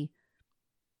certainly,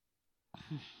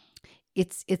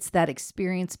 it's that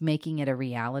experience making it a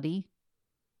reality.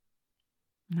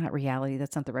 Not reality,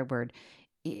 that's not the right word.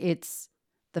 It's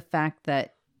the fact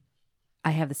that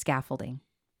I have the scaffolding.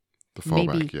 The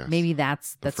fallback, yes. Maybe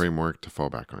that's the framework to fall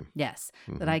back on. Yes,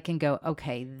 that I can go,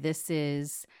 okay, this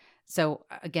is... So,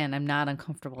 again, I'm not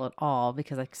uncomfortable at all,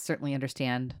 because I certainly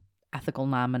understand ethical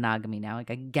non-monogamy now. Like,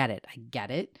 I get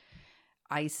it.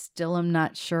 I still am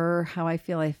not sure how I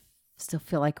feel. I still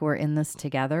feel like we're in this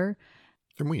together.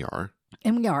 And we are.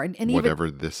 And whatever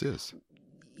even, this is.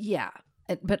 Yeah.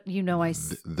 But,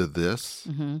 this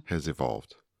has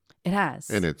evolved. It has.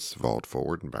 And it's evolved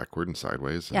forward and backward and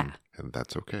sideways. And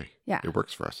that's okay. Yeah. It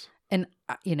works for us. And,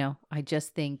 I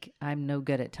just think I'm no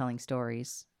good at telling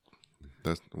stories.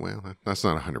 That's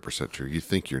not 100% true. You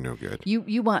think you're no good.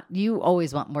 You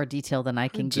always want more detail than I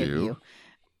can give you.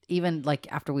 Even like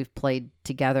after we've played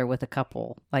together with a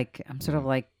couple, like I'm sort of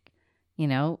like,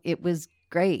 it was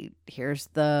great. Here's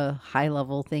the high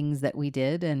level things that we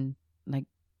did. And like,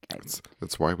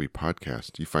 that's why we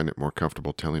podcast. You find it more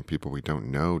comfortable telling people we don't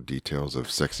know details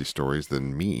of sexy stories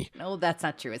than me. No, that's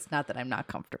not true. It's not that I'm not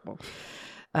comfortable.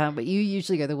 But you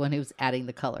usually are the one who's adding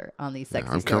the color on these sexy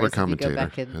stories. I'm color commentator.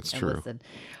 That's true. Listen.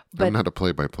 But, I'm not a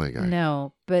play-by-play guy.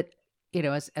 No, but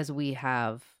as we've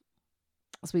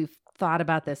thought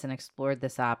about this and explored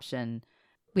this option,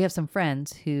 we have some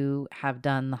friends who have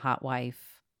done the hot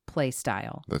wife play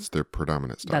style. That's their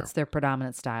predominant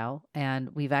style.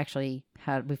 And we've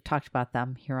talked about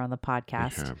them here on the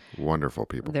podcast. We have wonderful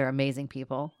people. They're amazing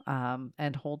people,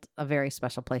 and hold a very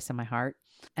special place in my heart.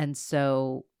 And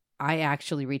so I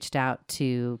actually reached out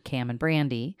to Cam and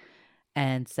Brandy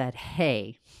and said,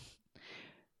 hey,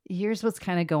 here's what's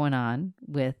kind of going on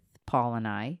with Paul and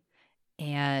I.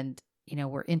 And,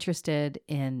 we're interested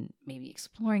in maybe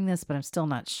exploring this, but I'm still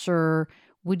not sure.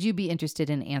 Would you be interested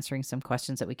in answering some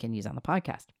questions that we can use on the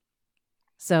podcast?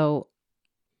 So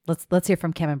let's hear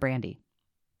from Cam and Brandy.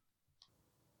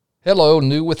 Hello,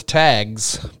 New with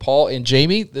Tags. Paul and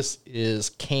Jamie, this is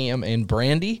Cam and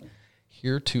Brandy,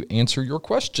 here to answer your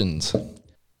questions.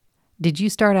 Did you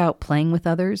start out playing with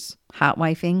others, hot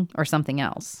wifing, or something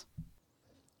else?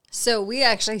 So we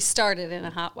actually started in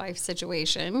a hot wife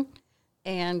situation,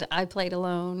 and I played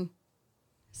alone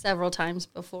several times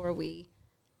before we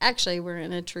actually were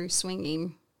in a true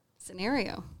swinging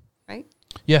scenario, right?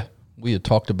 Yeah, we had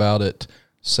talked about it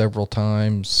several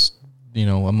times,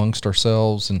 amongst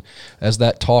ourselves, and as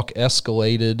that talk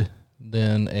escalated,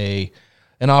 then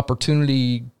an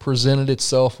opportunity presented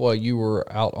itself while you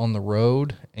were out on the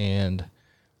road, and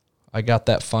I got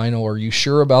that final, "Are you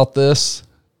sure about this?"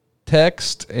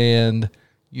 text, and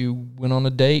you went on a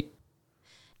date.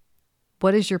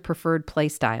 What is your preferred play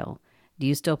style? Do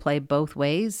you still play both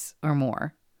ways or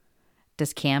more?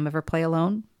 Does Cam ever play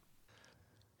alone?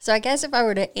 So I guess if I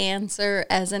were to answer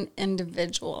as an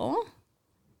individual,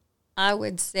 I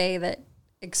would say that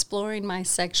exploring my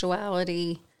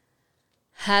sexuality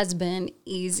has been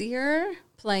easier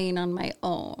playing on my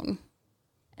own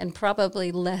and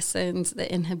probably lessens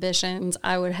the inhibitions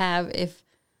I would have if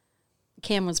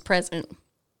Cam was present.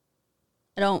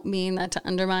 I don't mean that to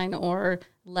undermine or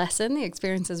lessen the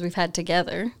experiences we've had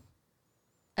together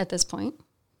at this point,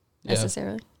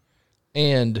 necessarily.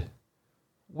 And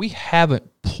we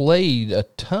haven't played a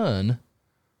ton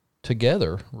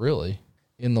together, really.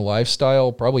 In the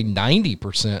lifestyle, probably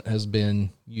 90% has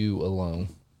been you alone.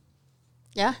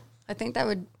 Yeah, I think that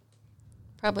would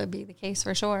probably be the case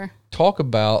for sure. Talk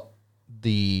about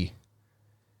the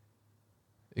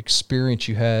experience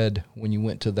you had when you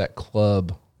went to that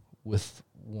club with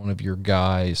one of your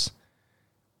guys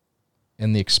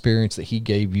and the experience that he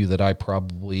gave you that I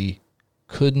probably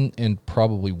couldn't and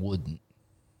probably wouldn't.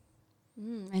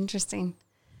 Interesting.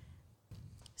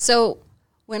 So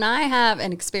when I have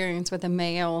an experience with a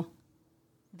male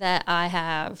that I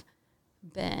have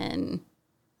been,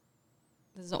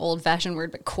 this is an old-fashioned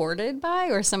word, but courted by,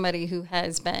 or somebody who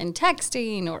has been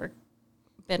texting or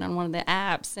been on one of the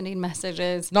apps, sending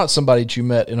messages. Not somebody that you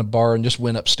met in a bar and just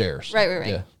went upstairs. Right.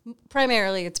 Yeah.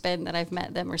 Primarily, it's been that I've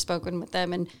met them or spoken with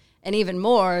them, and even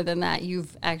more than that,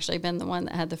 you've actually been the one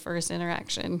that had the first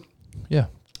interaction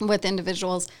with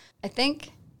individuals. I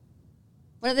think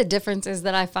one of the differences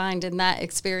that I find in that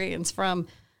experience from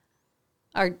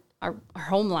our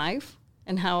home life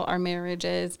and how our marriage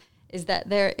is that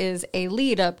there is a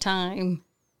lead-up time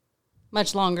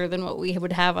much longer than what we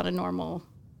would have on a normal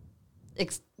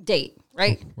date,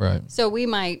 right? Right. So we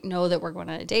might know that we're going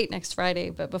on a date next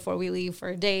Friday, but before we leave for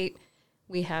a date,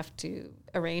 we have to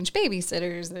arrange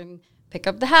babysitters and pick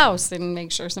up the house and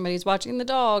make sure somebody's watching the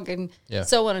dog and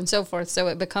so on and so forth. So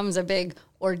it becomes a big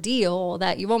ordeal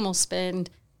that you almost spend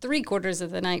 3/4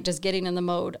 of the night just getting in the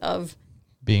mode of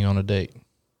being on a date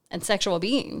and sexual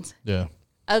beings. Yeah.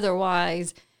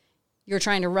 Otherwise, you're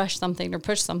trying to rush something or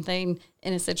push something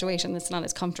in a situation that's not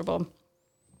as comfortable.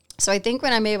 So I think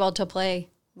when I'm able to play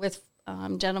with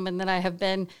gentlemen that I have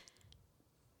been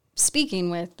speaking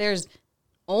with, there's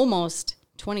almost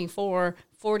 24,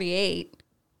 48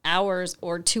 hours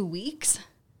or 2 weeks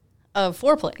of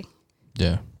foreplay.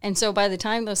 Yeah. And so by the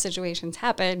time those situations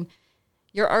happen,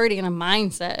 you're already in a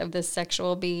mindset of this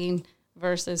sexual being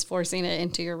versus forcing it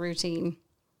into your routine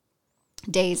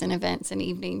days and events and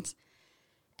evenings.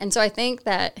 And so I think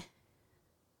that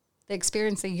the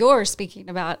experience that you're speaking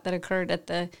about that occurred at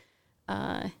the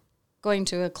going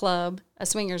to a club, a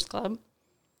swingers club,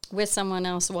 with someone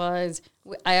else was,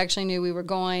 I actually knew we were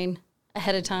going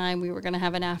ahead of time. We were going to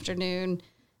have an afternoon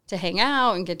to hang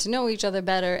out and get to know each other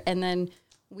better. And then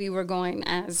we were going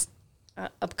as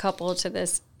a couple to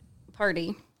this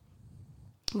party.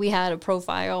 We had a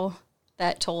profile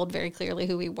that told very clearly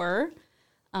who we were,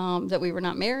 that we were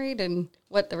not married and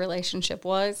what the relationship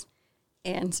was.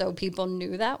 And so people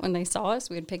knew that when they saw us.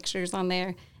 We had pictures on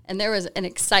there. And there was an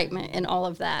excitement in all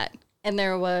of that. And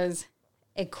there was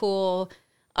a cool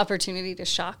opportunity to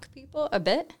shock people a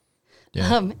bit,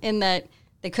 in that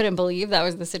they couldn't believe that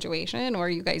was the situation, or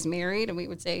you guys married? And we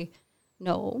would say,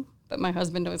 no, but my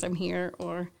husband knows I'm here,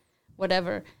 or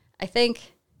whatever. I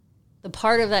think the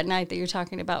part of that night that you're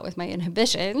talking about with my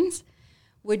inhibitions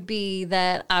would be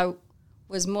that I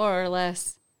was more or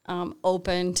less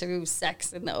open to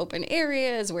sex in the open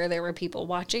areas where there were people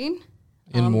watching.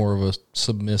 In more of a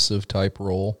submissive type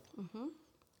role.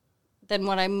 Than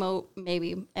what I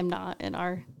maybe am not in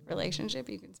our relationship.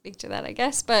 You can speak to that, I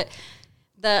guess. But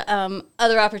the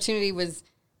other opportunity was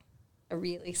a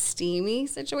really steamy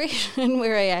situation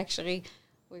where I actually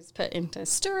was put into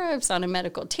stirrups on a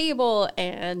medical table,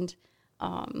 and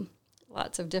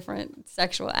lots of different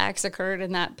sexual acts occurred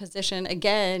in that position,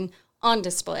 again, on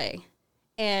display.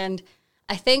 And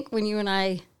I think when you and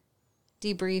I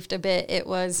debriefed a bit, it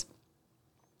was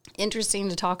interesting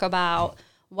to talk about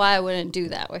why I wouldn't do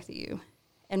that with you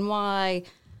and why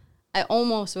I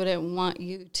almost wouldn't want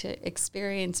you to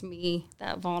experience me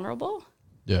that vulnerable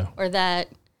or that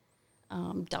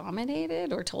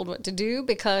dominated or told what to do,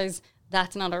 because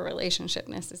that's not our relationship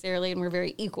necessarily, and we're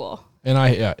very equal. And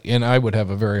I would have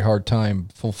a very hard time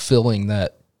fulfilling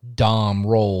that dom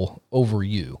role over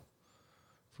you,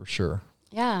 for sure.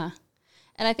 Yeah.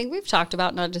 And I think we've talked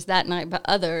about not just that night, but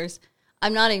others.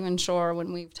 I'm not even sure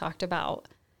when we've talked about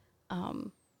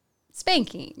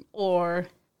spanking or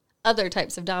other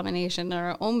types of domination in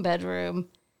our own bedroom.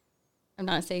 I'm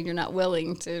not saying you're not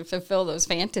willing to fulfill those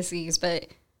fantasies, but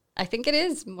I think it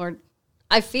is more,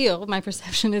 I feel, my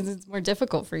perception is it's more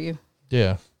difficult for you.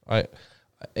 Yeah. I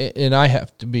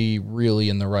have to be really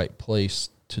in the right place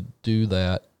to do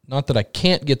that. Not that I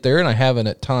can't get there, and I haven't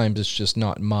at times. It's just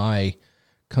not my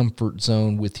comfort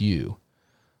zone with you.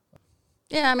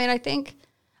 Yeah, I mean, I think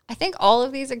all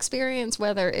of these experiences,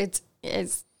 whether it's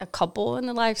a couple in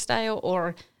the lifestyle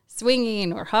or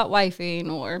swinging or hot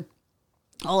wifing or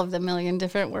all of the million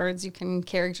different words you can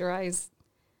characterize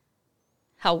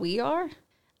how we are,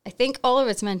 I think all of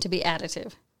it's meant to be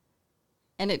additive.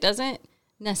 And it doesn't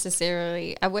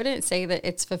necessarily, I wouldn't say that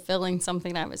it's fulfilling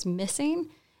something I was missing.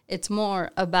 It's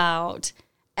more about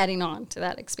adding on to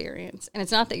that experience. And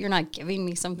it's not that you're not giving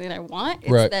me something I want.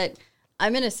 It's right. that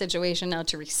I'm in a situation now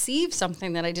to receive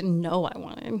something that I didn't know I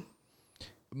wanted.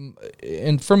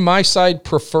 And from my side,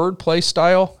 preferred play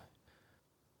style,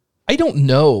 I don't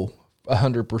know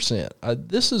 100%.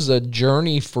 This is a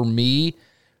journey for me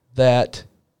that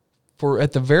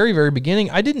at the very, very beginning,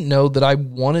 I didn't know that I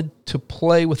wanted to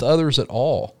play with others at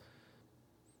all.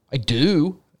 I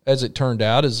do, as it turned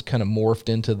out, as kind of morphed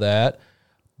into that.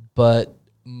 But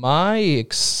my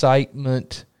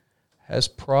excitement has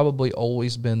probably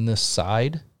always been this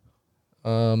side.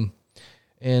 And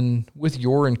with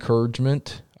your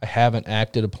encouragement, I haven't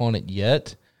acted upon it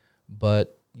yet,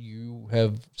 but you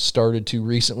have started to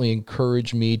recently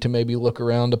encourage me to maybe look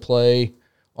around to play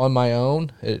on my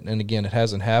own. And again, it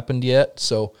hasn't happened yet,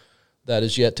 so that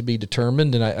is yet to be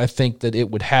determined. And I think that it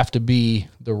would have to be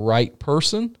the right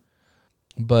person.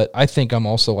 But I think I'm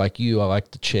also like you. I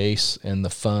like the chase and the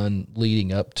fun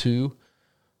leading up to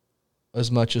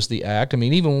as much as the act. I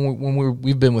mean, even when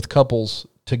we've been with couples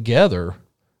together,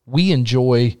 we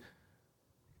enjoy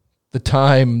the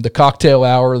time, the cocktail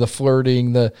hour, the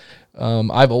flirting.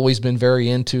 I've always been very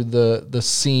into the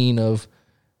scene of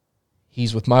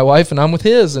he's with my wife and I'm with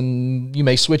his, and you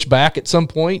may switch back at some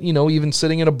point, even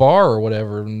sitting in a bar or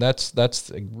whatever. And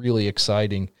that's really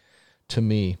exciting to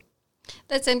me.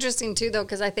 That's interesting too, though,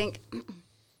 because I think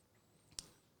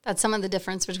that's some of the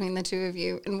difference between the two of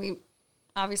you. And we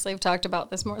obviously have talked about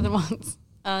this more than once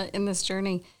in this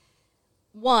journey.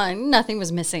 One, nothing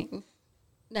was missing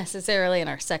necessarily in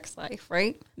our sex life,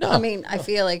 right? No. I mean, I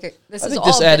feel like this is all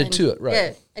just added to it, right?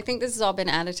 Yeah, I think this has all been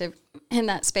additive in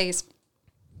that space.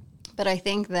 But I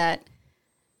think that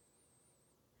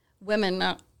women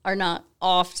are not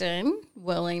often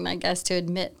willing, I guess, to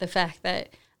admit the fact that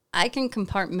I can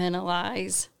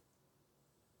compartmentalize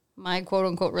my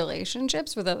quote-unquote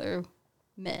relationships with other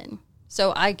men.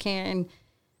 So I can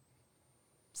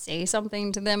say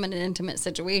something to them in an intimate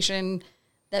situation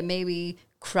that maybe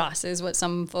crosses what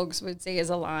some folks would say is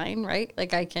a line, right?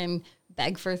 Like I can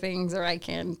beg for things or I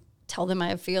can tell them I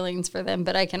have feelings for them,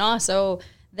 but I can also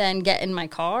then get in my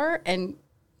car and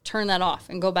turn that off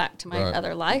and go back to my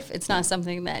other life. It's not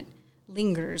something that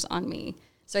lingers on me.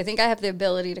 So I think I have the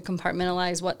ability to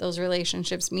compartmentalize what those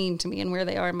relationships mean to me and where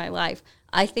they are in my life.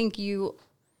 I think I don't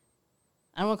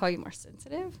want to call you more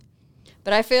sensitive,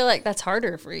 but I feel like that's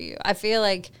harder for you. I feel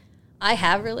like I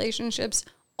have relationships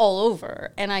all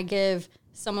over, and I give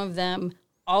some of them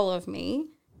all of me,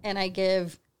 and I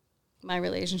give my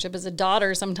relationship as a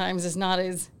daughter sometimes is not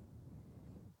as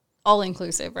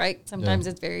all-inclusive, right? Sometimes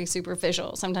it's very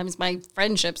superficial. Sometimes my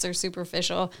friendships are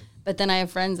superficial, but then I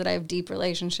have friends that I have deep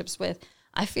relationships with.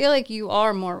 I feel like you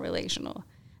are more relational,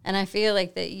 and I feel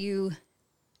like that you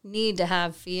need to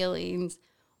have feelings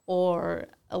or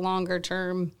a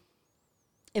longer-term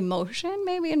emotion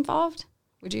maybe involved,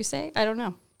 would you say? I don't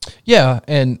know. Yeah,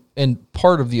 and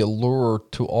part of the allure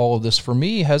to all of this for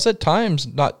me has at times,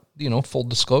 not, full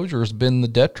disclosure, has been the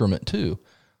detriment too.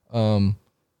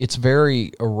 It's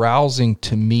very arousing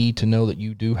to me to know that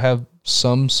you do have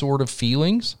some sort of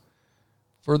feelings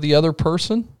for the other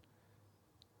person.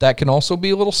 That can also be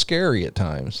a little scary at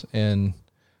times. And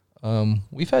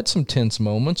we've had some tense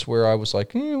moments where I was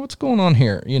like, what's going on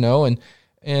here?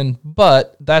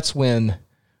 But that's when,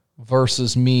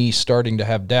 versus me starting to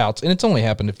have doubts, and it's only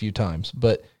happened a few times,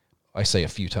 but I say a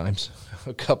few times,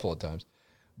 a couple of times,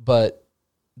 but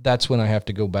that's when I have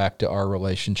to go back to our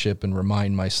relationship and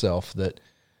remind myself that,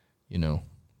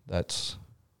 that's,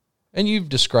 and you've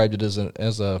described it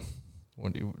as a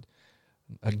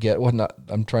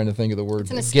I'm trying to think of the word.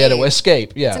 It's an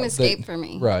Escape. Yeah. It's an escape for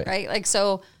me. Right. Right. Like,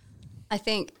 so I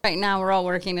think right now we're all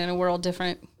working in a world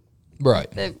different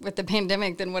with the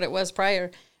pandemic than what it was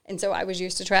prior. And so I was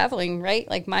used to traveling, right?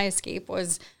 Like my escape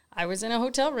was I was in a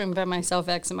hotel room by myself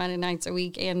X amount of nights a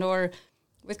week and or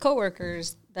with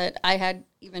coworkers that I had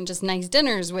even just nice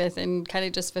dinners with and kind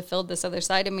of just fulfilled this other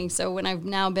side of me. So when I've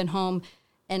now been home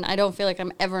and I don't feel like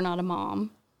I'm ever not a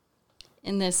mom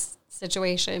in this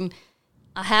situation,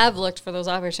 I have looked for those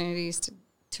opportunities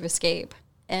to escape.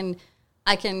 And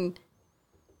I can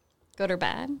good or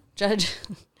bad, judge,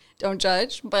 don't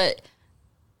judge, but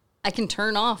I can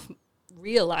turn off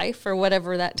real life for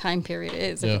whatever that time period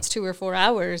is. If it's 2 or 4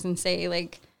 hours and say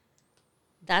like,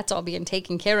 that's all being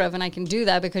taken care of. And I can do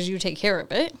that because you take care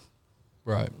of it.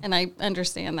 Right. And I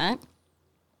understand that.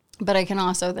 But I can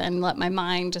also then let my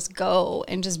mind just go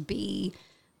and just be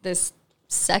this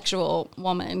sexual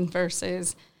woman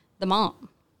versus the mom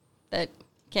that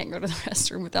can't go to the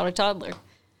restroom without a toddler.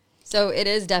 So it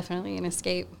is definitely an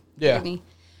escape for me.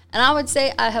 And I would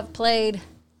say I have played,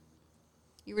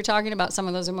 you were talking about some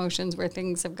of those emotions where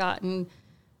things have gotten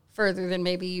further than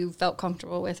maybe you felt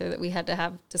comfortable with or that we had to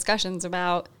have discussions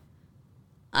about.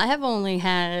 I have only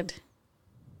had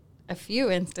a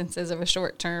few instances of a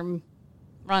short-term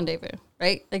rendezvous,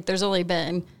 right? Like there's only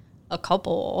been a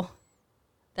couple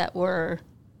that were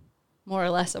more or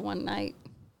less a one-night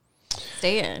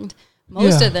stand.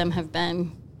 Most of them have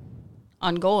been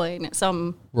ongoing at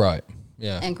some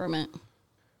increment.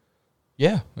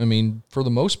 Yeah, I mean, for the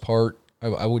most part,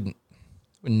 I wouldn't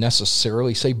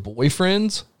necessarily say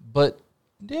boyfriends, but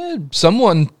yeah,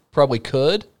 someone probably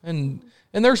could, and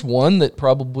there's one that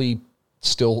probably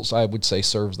still, I would say,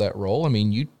 serves that role. I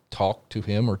mean, you talk to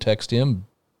him or text him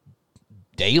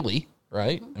daily,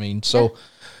 right? I mean, so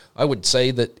I would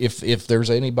say that if there's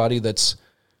anybody that's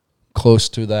close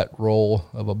to that role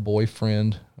of a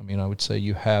boyfriend, I mean, I would say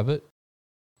you have it.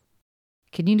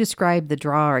 Can you describe the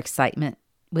draw or excitement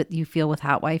that you feel with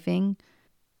houwifing?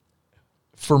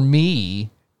 For me,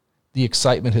 the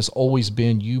excitement has always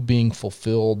been you being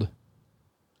fulfilled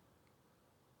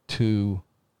to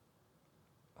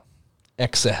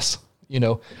excess. You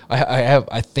know,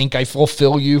 I think I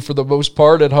fulfill you for the most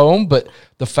part at home, but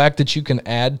the fact that you can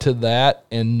add to that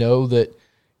and know that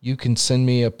you can send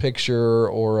me a picture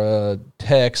or a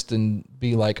text and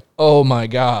be like, oh my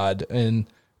God, and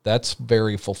that's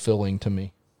very fulfilling to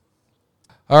me.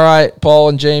 All right, Paul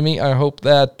and Jamie, I hope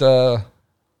that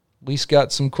at least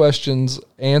got some questions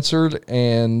answered,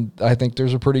 and I think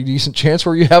there's a pretty decent chance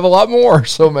where you have a lot more,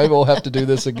 so maybe we'll have to do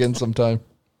this again sometime.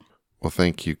 Well,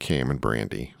 thank you, Cam and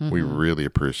Brandy. Mm-hmm. We really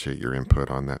appreciate your input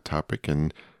on that topic,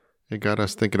 and it got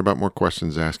us thinking about more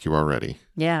questions to ask you already.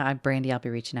 Yeah, Brandy, I'll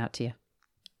be reaching out to you.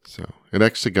 So it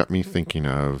actually got me thinking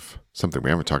of something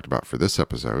we haven't talked about for this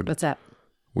episode. What's that?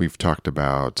 We've talked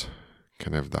about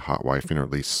kind of the hot wifing, or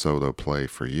at least solo play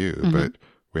for you, Mm-hmm. but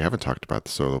we haven't talked about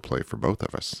the solo play for both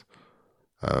of us,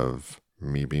 of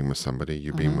me being with somebody,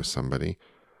 you being with somebody.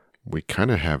 We kind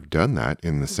of have done that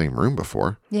in the same room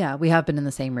before. Yeah, we have been in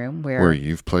the same room where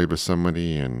you've played with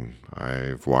somebody and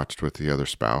I've watched with the other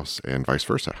spouse and vice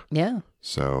versa. Yeah.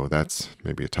 So that's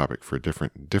maybe a topic for a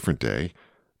different day,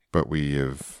 but we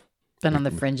have been on the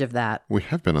fringe of that. We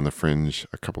have been on the fringe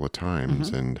a couple of times,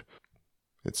 and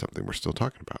it's something we're still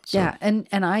talking about. So. Yeah, and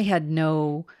I had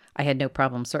no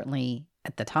problem, certainly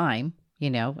at the time, you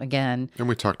know, again. And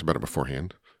we talked about it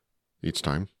beforehand each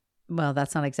time. Well,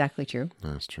 that's not exactly true.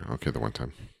 That's true. Okay, the one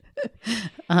time.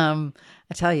 I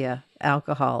tell you,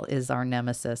 alcohol is our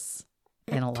nemesis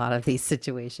in a lot of these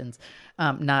situations.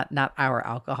 Not our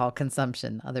alcohol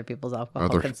consumption, other people's alcohol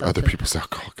consumption. Other people's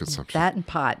alcohol consumption. That and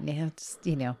pot, just,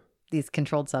 you know, these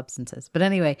controlled substances. But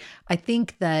anyway, I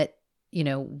think that, you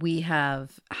know, we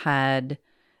have had,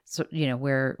 so, you know,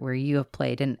 where you have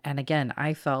played, and again,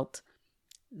 I felt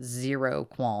zero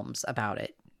qualms about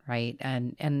it, right?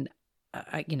 And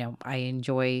I, you know, I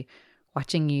enjoy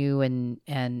watching you,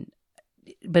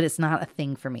 but it's not a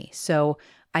thing for me. So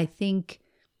I think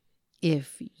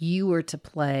if you were to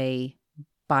play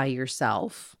by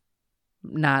yourself,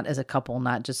 not as a couple,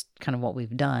 not just kind of what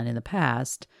we've done in the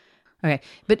past. Okay.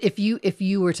 But if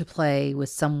you were to play with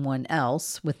someone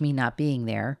else, with me not being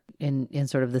there, in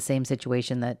sort of the same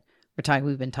situation that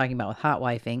we've been talking about with hot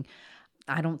wifing,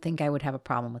 I don't think I would have a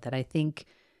problem with it. I think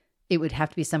it would have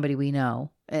to be somebody we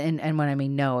know. And when I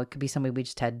mean know, it could be somebody we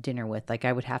just had dinner with. Like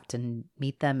I would have to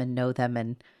meet them and know them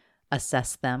and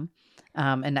assess them.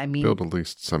 And I mean, build at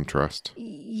least some trust.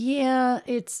 Yeah,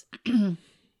 it's,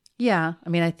 yeah. I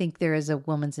mean, I think there is a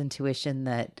woman's intuition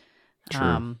that,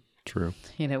 True.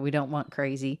 you know, we don't want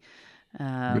crazy. We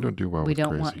don't do well. We with don't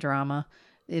crazy. want drama.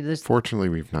 there's Fortunately,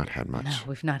 we've not had much. no,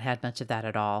 we've not had much of that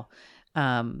at all.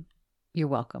 You're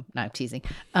welcome. No, I'm teasing.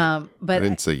 I But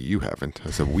didn't say you haven't.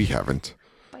 I said we haven't.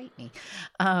 bite me.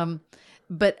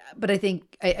 But I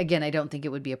think again, I don't think it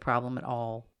would be a problem at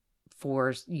all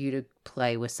for you to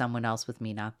play with someone else with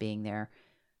me not being there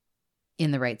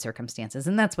in the right circumstances,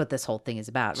 and that's what this whole thing is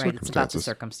about, right? It's about the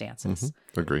circumstances.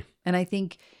 Agree. And I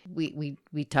think we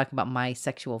talk about my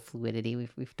sexual fluidity.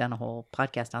 We've done a whole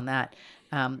podcast on that.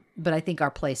 But I think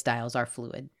our play styles are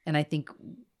fluid, and I think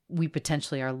we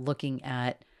potentially are looking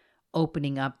at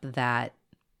opening up that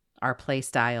our play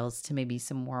styles to maybe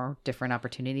some more different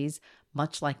opportunities,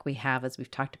 much like we have as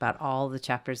we've talked about all the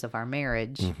chapters of our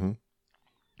marriage, and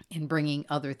bringing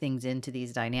other things into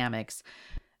these dynamics.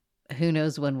 Who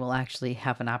knows when we'll actually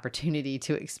have an opportunity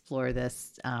to explore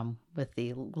this with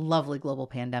the lovely global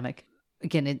pandemic.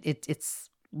 Again, it's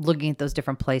looking at those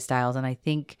different play styles. And I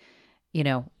think,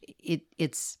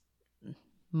 it's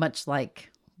much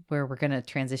like where we're going to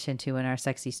transition to in our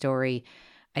sexy story.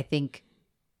 I think,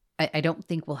 I don't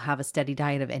think we'll have a steady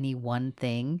diet of any one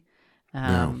thing.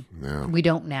 No. We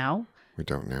don't now. We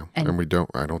don't now. And- And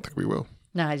I don't think we will.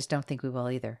 No, I just don't think we will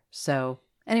either. So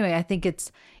anyway, I think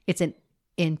it's an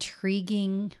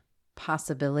intriguing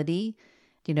possibility.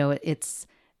 It's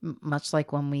much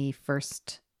like when we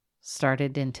first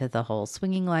started into the whole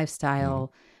swinging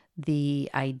lifestyle, the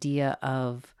idea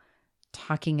of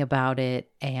talking about it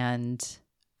and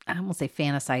I won't say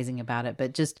fantasizing about it,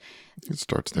 but just It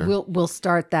starts there. we'll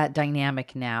start that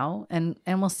dynamic now and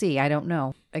we'll see. I don't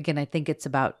know. Again, I think it's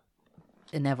about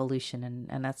an evolution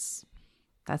and that's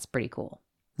pretty cool.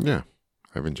 Yeah,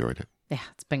 I've enjoyed it. Yeah,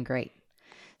 it's been great.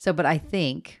 So, but I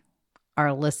think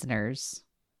our listeners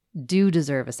do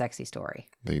deserve a sexy story.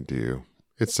 They do.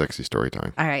 It's sexy story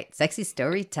time. All right, sexy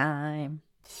story time.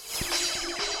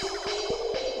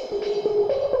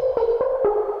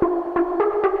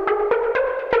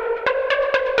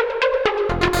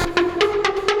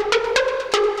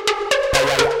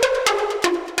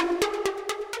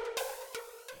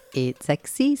 It's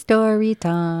sexy story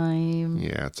time.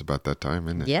 Yeah, it's about that time,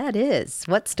 isn't it? Yeah, it is.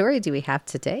 What story do we have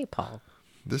today, Paul?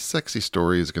 This sexy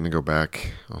story is going to go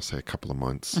back, I'll say a couple of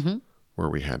months, where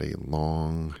we had a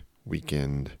long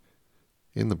weekend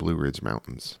in the Blue Ridge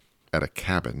Mountains at a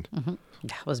cabin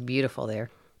That was beautiful there.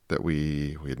 that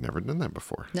we had never done that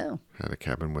before. No. Had a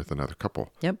cabin with another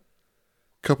couple. Yep.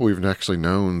 Couple we've actually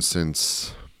known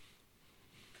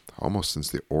almost since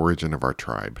the origin of our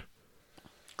tribe.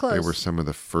 Close. They were some of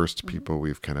the first people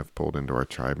we've kind of pulled into our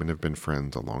tribe and have been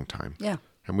friends a long time. Yeah.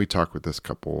 And we talk with this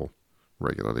couple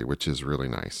regularly, which is really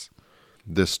nice.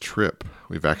 This trip,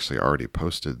 we've actually already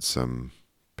posted some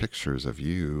pictures of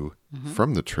you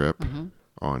from the trip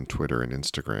on Twitter and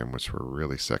Instagram, which were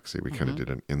really sexy. We kind of did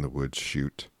an in the woods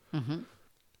shoot.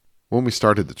 When we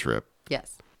started the trip,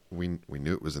 Yes. we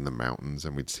knew it was in the mountains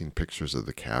and we'd seen pictures of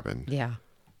the cabin. Yeah.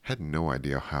 Had no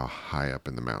idea how high up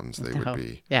in the mountains they would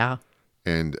be. Yeah.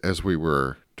 And as we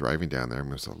were driving down there, it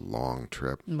was a long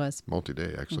trip, It was.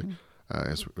 multi-day actually.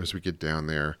 As we get down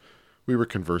there, we were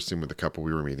conversing with the couple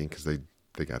we were meeting because they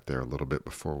got there a little bit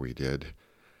before we did.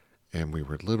 And we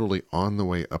were literally on the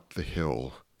way up the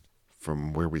hill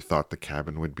from where we thought the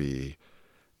cabin would be.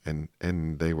 And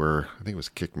they were, I think it was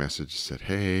a kick message, said,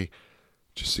 "Hey,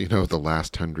 just so you know, the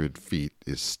last 100 feet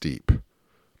is steep."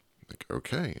 Like,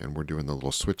 okay. And we're doing the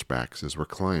little switchbacks as we're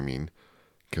climbing,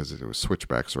 because it was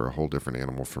switchbacks are a whole different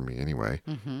animal for me anyway.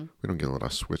 We don't get a lot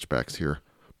of switchbacks here.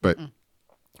 But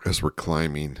as we're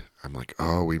climbing, I'm like,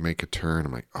 oh, we make a turn.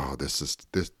 I'm like, oh, this.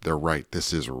 They're right.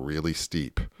 This is really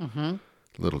steep.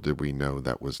 Little did we know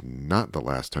that was not the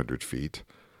last 100 feet.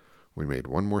 We made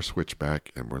one more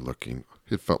switchback and we're looking.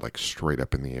 It felt like straight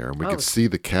up in the air. And we could see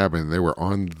the cabin. They were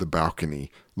on the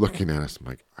balcony looking at us. I'm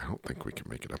like, I don't think we can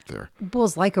make it up there. It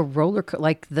was like a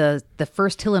like the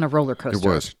first hill in a roller coaster.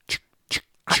 It was.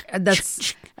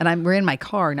 We're in my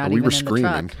car, not we even were in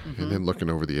screaming the truck. and then looking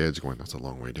over the edge going, that's a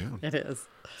long way down. It is.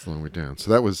 It's a long way down.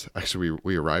 So that was actually,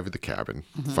 we arrived at the cabin,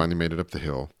 finally made it up the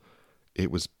hill.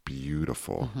 It was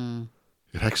beautiful.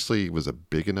 It actually was a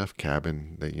big enough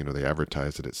cabin that, they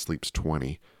advertised that it sleeps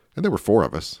 20. And there were 4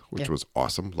 of us, which was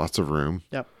awesome. Lots of room.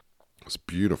 Yep. It was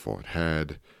beautiful. It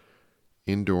had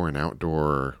indoor and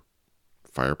outdoor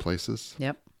fireplaces.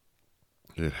 Yep.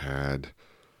 It had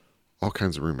all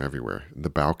kinds of room everywhere. The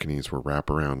balconies were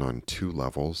wraparound on 2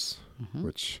 levels,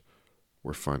 which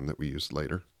were fun that we used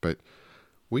later. But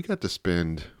we got to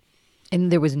spend... And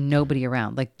there was nobody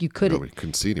around. Like you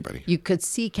couldn't see anybody. You could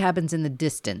see cabins in the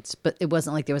distance, but it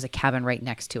wasn't like there was a cabin right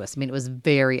next to us. I mean, it was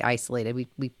very isolated.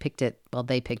 We picked it,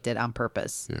 they picked it on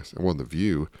purpose. Yes. And the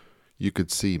view, you could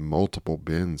see multiple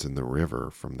bends in the river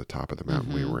from the top of the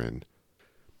mountain we were in.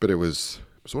 But it was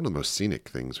one of the most scenic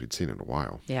things we'd seen in a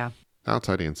while. Yeah.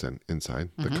 Outside and inside.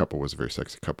 The couple was a very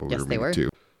sexy couple. Yes, they were. Too.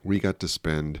 We got to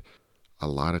spend a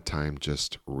lot of time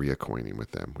just reacquainting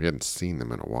with them. We hadn't seen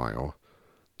them in a while.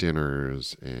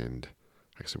 Dinners, and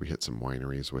actually we hit some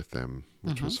wineries with them,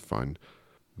 which was fun.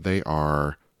 They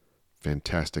are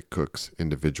fantastic cooks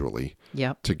individually.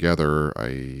 Yep. Together,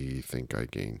 I think I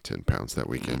gained 10 pounds that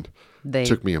weekend. They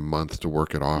Took me a month to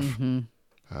work it off.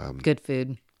 good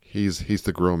food. He's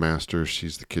the grill master.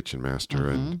 She's the kitchen master,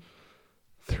 and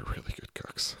they're really good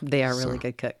cooks. They are really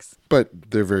good cooks.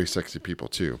 But they're very sexy people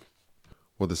too.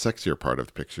 Well, the sexier part of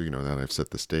the picture, now that I've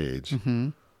set the stage,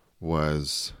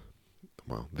 was,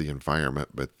 well, the environment,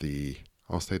 but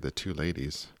I'll say the two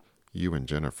ladies, you and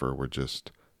Jennifer, were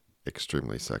just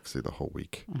extremely sexy the whole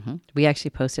week. We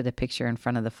actually posted a picture in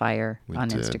front of the fire on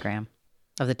did. Instagram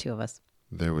of the two of us.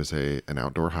 There was an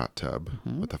outdoor hot tub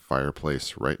with a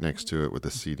fireplace right next to it with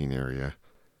a seating area.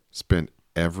 Spent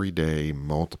every day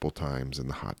multiple times in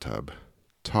the hot tub,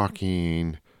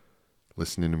 talking,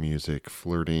 listening to music,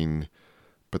 flirting.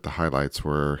 But the highlights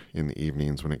were in the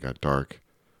evenings when it got dark,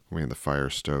 when we had the fire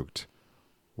stoked,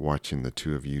 watching the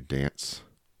two of you dance.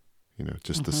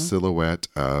 Just the silhouette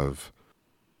of,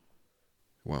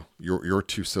 well, your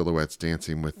two silhouettes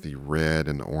dancing with the red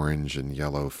and orange and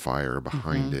yellow fire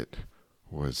behind it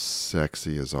was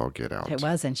sexy as all get out. It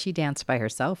was, and she danced by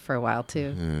herself for a while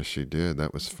too. Yeah, she did.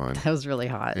 That was fun. That was really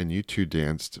hot. And you two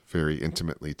danced very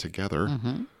intimately together.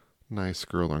 Nice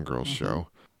girl on girl show.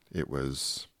 It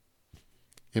was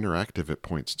interactive at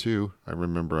points too. I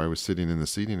remember I was sitting in the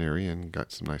seating area and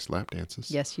got some nice lap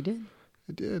dances. Yes, you did.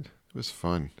 I did. It was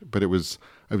fun. But I was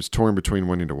torn between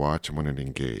wanting to watch and wanting to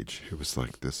engage. It was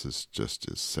like, this is just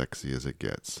as sexy as it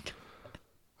gets.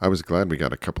 I was glad we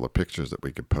got a couple of pictures that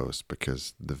we could post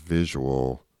because the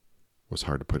visual was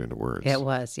hard to put into words. It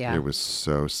was, yeah. It was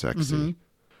so sexy.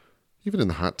 Even in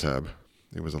the hot tub,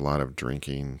 it was a lot of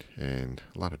drinking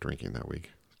that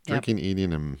week. Drinking,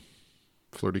 eating, and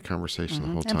flirty conversation the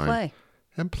whole time.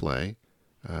 And play.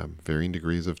 Varying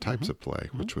degrees of types of play,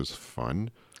 which was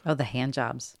fun. Oh, the hand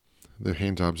jobs. The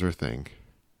hand jobs are a thing.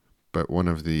 But one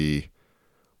of the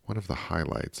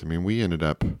highlights, we ended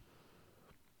up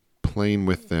playing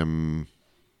with them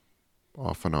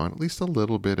off and on, at least a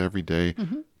little bit every day,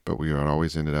 but we had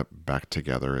always ended up back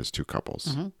together as two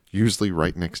couples, usually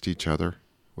right next to each other,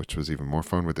 which was even more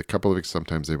fun. With a couple of weeks,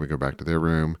 sometimes they would go back to their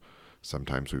room.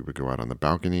 Sometimes we would go out on the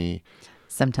balcony.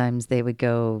 Sometimes they would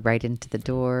go right into the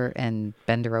door and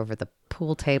bend her over the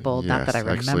pool table. Not that I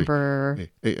remember.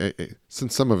 Actually,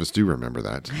 since some of us do remember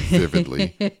that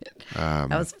vividly. That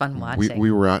was fun watching.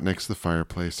 We were out next to the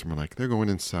fireplace and we're like, they're going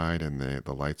inside, and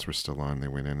the lights were still on. They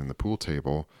went in the pool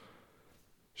table.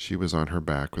 She was on her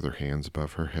back with her hands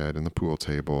above her head in the pool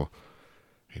table,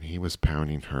 and he was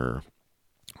pounding her,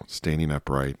 standing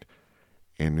upright.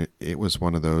 And it was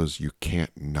one of those you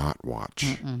can't not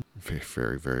watch. Very,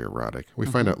 very, very erotic. We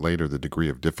find out later the degree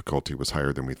of difficulty was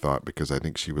higher than we thought, because I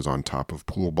think she was on top of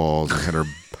pool balls and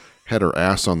had her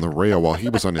ass on the rail while he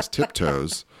was on his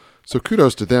tiptoes. So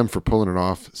kudos to them for pulling it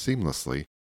off seamlessly.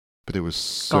 But it was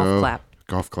so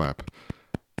golf clap.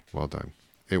 Well done.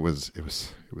 It was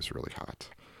really hot.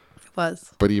 It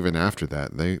was. But even after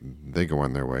that, they go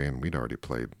on their way, and we'd already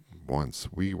played once.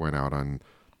 We went out on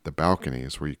the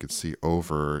balconies where you could see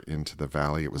over into the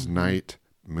valley. It was night,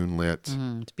 moonlit.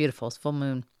 It's beautiful. It's full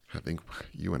moon. I think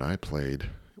you and I played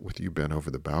with you, Ben,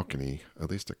 over the balcony at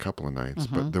least a couple of nights.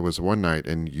 But there was one night,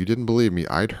 and you didn't believe me,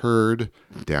 I'd heard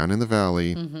down in the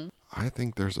valley, I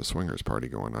think there's a swingers party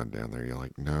going on down there. You're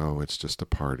like, no, it's just a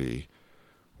party.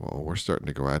 Well, we're starting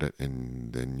to go at it,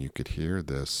 and then you could hear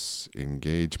this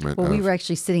engagement. Well, we were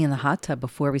actually sitting in the hot tub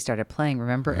before we started playing,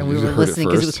 remember? And we You were heard it listening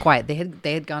because it was first. quiet.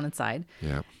 They had gone inside.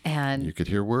 Yeah. And You could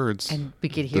hear words. and we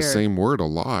could hear the same word a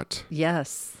lot.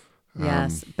 Yes.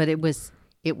 Yes. But it was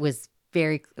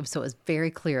very, so it was very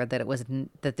clear that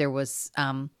that there was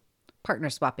partner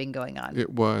swapping going on. It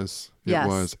was. Yes. It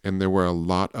was. And there were a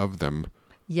lot of them.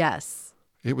 Yes.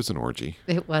 It was an orgy.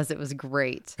 It was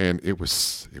great. And it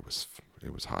was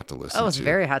hot to listen to. Oh, it was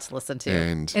very hot to listen to.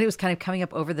 And it was kind of coming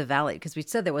up over the valley, because we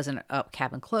said there wasn't a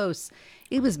cabin close.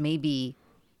 It was maybe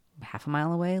half a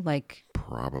mile away,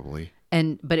 probably.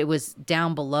 but it was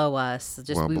down below us.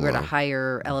 Just Well we were at a below.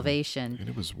 higher elevation. And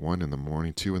it was 1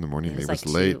 a.m, 2 a.m. It was It like was 2,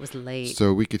 late. it was late.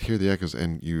 So we could hear the echoes,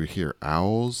 and you hear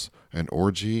owls and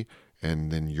orgy,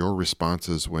 and then your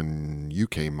responses when you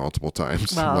came multiple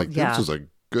times. Well, This yeah. was a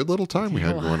good little time we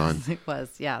had going on. It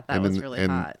was, yeah. That And was then- really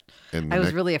and- hot. And the I was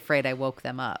next- really afraid I woke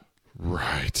them up.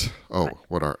 Right. Oh,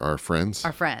 what our friends?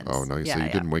 Our friends. Oh no, Yeah, so you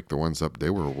yeah. didn't wake the ones up.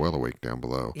 They were well awake down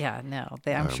below. Yeah, no.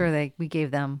 I'm sure we gave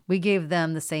them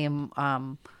the same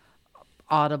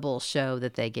audible show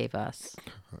that they gave us.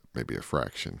 Maybe a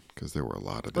fraction, because there were a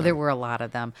lot of them. Well, there were a lot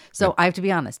of them. So I have to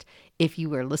be honest. If you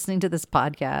were listening to this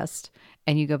podcast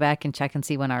and you go back and check and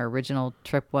see when our original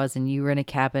trip was, and you were in a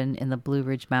cabin in the Blue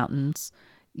Ridge Mountains,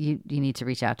 you need to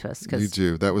reach out to us You because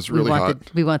do. That was really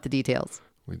hot. we want the details.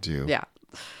 We do. Yeah.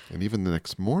 And even the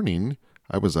next morning,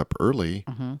 I was up early.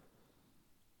 Mm-hmm.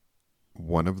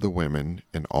 One of the women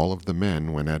and all of the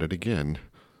men went at it again.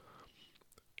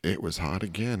 It was hot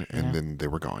again, and then they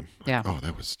were gone. Yeah. Oh,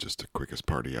 that was just the quickest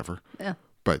party ever. Yeah.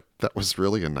 But that was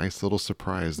really a nice little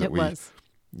surprise that It was.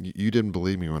 You didn't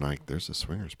believe me when there's a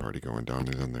swingers party going down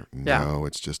in there. Yeah. No,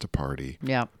 it's just a party.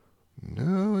 Yeah.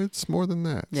 No, it's more than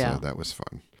that. Yeah. So that was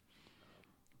fun.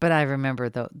 But I remember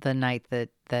the night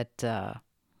that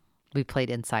we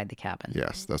played inside the cabin.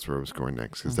 Yes, that's where I was going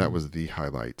next, because that was the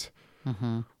highlight.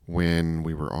 Mm-hmm. When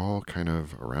we were all kind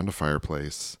of around a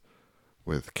fireplace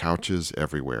with couches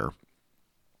everywhere,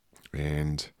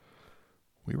 and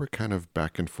we were kind of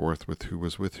back and forth with who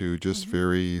was with who, just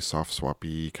very soft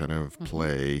swappy kind of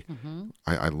play.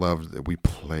 I loved that we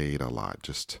played a lot,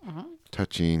 just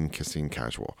touching, kissing,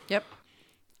 casual. Yep.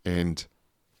 And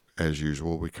as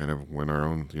usual, we kind of went our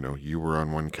own, you were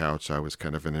on one couch, I was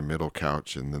kind of in a middle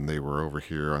couch, and then they were over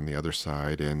here on the other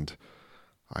side, and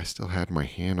I still had my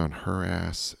hand on her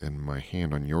ass and my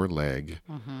hand on your leg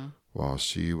while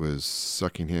she was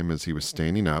sucking him as he was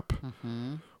standing up,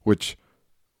 which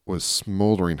was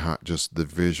smoldering hot, just the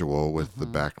visual with the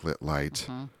backlit light.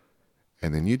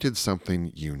 And then you did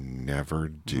something you never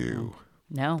do.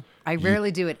 No, I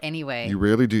rarely do it anyway. You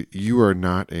rarely do. You are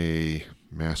not a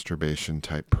masturbation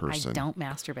type person. I don't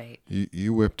masturbate.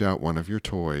 You whipped out one of your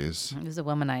toys It was a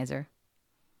womanizer.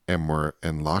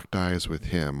 and locked eyes with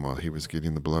him while he was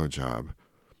getting the blowjob.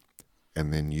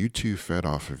 And then you two fed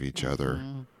off of each other.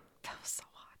 That was so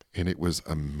hot. And it was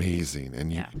amazing.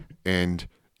 And Yeah.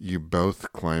 you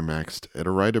both climaxed at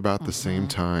right about the same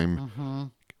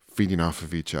time, feeding off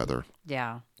of each other.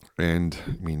 Yeah. And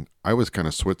I mean, I was kind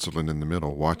of Switzerland in the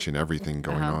middle, watching everything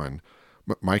going on.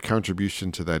 But my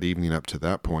contribution to that evening up to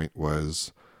that point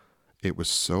was, it was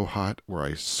so hot where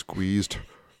I squeezed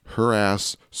her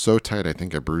ass so tight I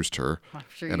think I bruised her. I'm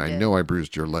sure And you I did. know I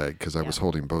bruised your leg because I was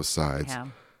holding both sides. Yeah.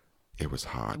 It was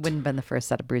hot. Wouldn't have been the first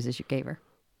set of bruises you gave her.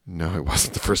 No, it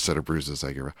wasn't the first set of bruises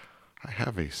I gave her. I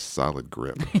have a solid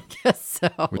grip, Yes, so.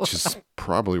 which is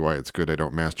probably why it's good I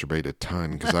don't masturbate a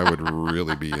ton, because I would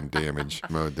really be in damage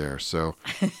mode there. So,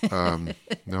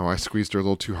 no, I squeezed her a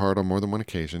little too hard on more than one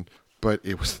occasion. But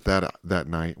it was that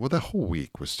night, well, the whole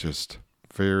week was just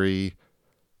very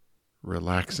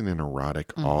relaxing and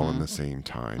erotic all in the same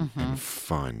time, and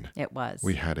fun. It was.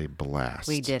 We had a blast.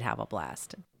 We did have a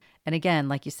blast. And again,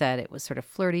 like you said, it was sort of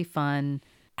flirty fun.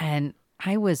 And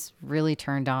I was really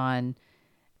turned on.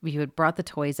 We had brought the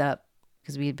toys up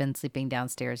because we had been sleeping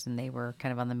downstairs and they were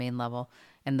kind of on the main level,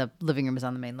 and the living room is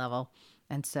on the main level.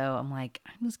 And so I'm like,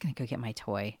 I'm just going to go get my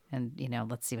toy and,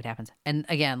 let's see what happens. And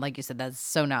again, like you said, that's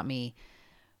so not me.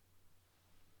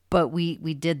 But we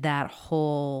did that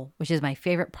whole, which is my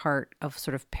favorite part of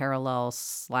sort of parallel /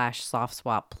 soft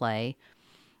swap play,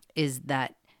 is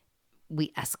that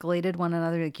we escalated one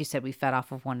another. Like you said, we fed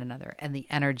off of one another, and the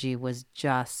energy was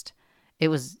just, it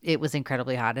was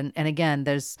incredibly hot. And again,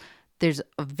 there's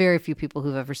a very few people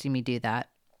who've ever seen me do that.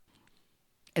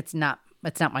 It's not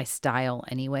my style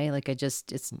anyway. Like it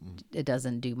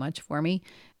doesn't do much for me.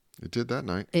 It did that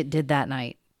night. It did that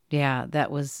night. Yeah,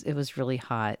 it was really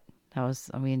hot.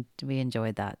 We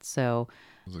enjoyed that. So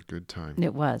It was a good time.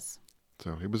 it was.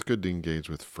 So it was good to engage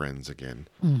with friends again.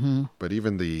 Mm-hmm. But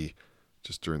even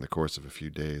just during the course of a few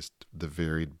days, the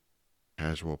varied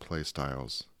casual play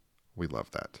styles, we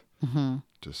love that. Mm-hmm.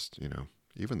 Just,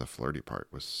 even the flirty part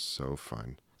was so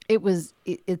fun.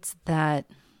 It's that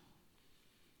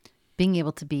being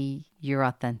able to be your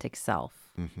authentic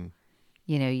self. Mm-hmm.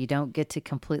 You don't get to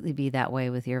completely be that way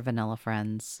with your vanilla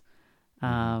friends.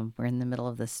 We're in the middle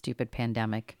of this stupid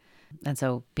pandemic. And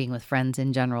so being with friends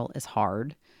in general is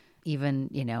hard. Even,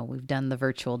 we've done the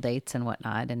virtual dates and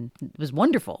whatnot, and it was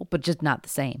wonderful, but just not the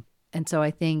same. And so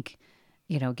I think,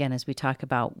 again, as we talk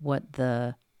about what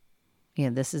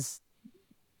this is,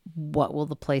 what will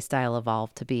the play style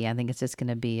evolve to be? I think it's just going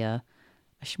to be a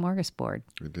smorgasbord.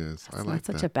 It is. It's not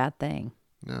such a bad thing.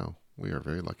 No, we are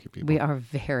very lucky people. We are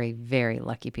very, very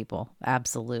lucky people.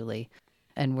 Absolutely.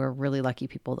 And we're really lucky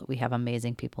people that we have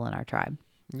amazing people in our tribe.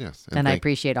 Yes. And I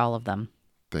appreciate all of them.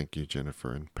 Thank you,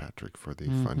 Jennifer and Patrick, for the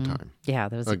fun time. Yeah,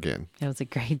 it was Again. a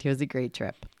great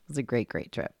trip. It was a great,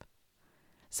 great trip.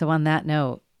 So on that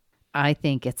note, I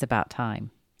think it's about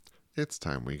time. It's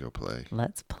time we go play.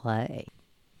 Let's play.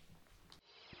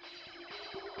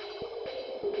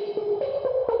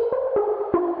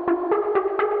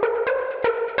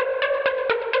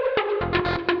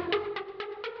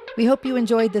 We hope you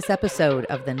enjoyed this episode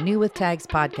of the New with Tags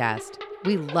podcast.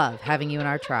 We love having you in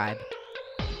our tribe.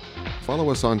 Follow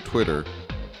us on Twitter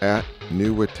at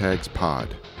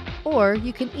NewWithTagsPod. Or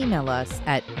you can email us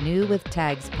at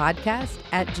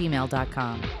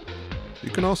newwithtagspodcast@gmail.com. You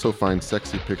can also find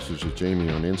sexy pictures of Jamie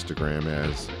on Instagram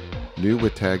as New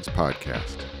with Tags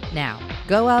Podcast. Now,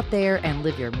 go out there and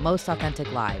live your most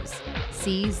authentic lives.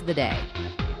 Seize the day.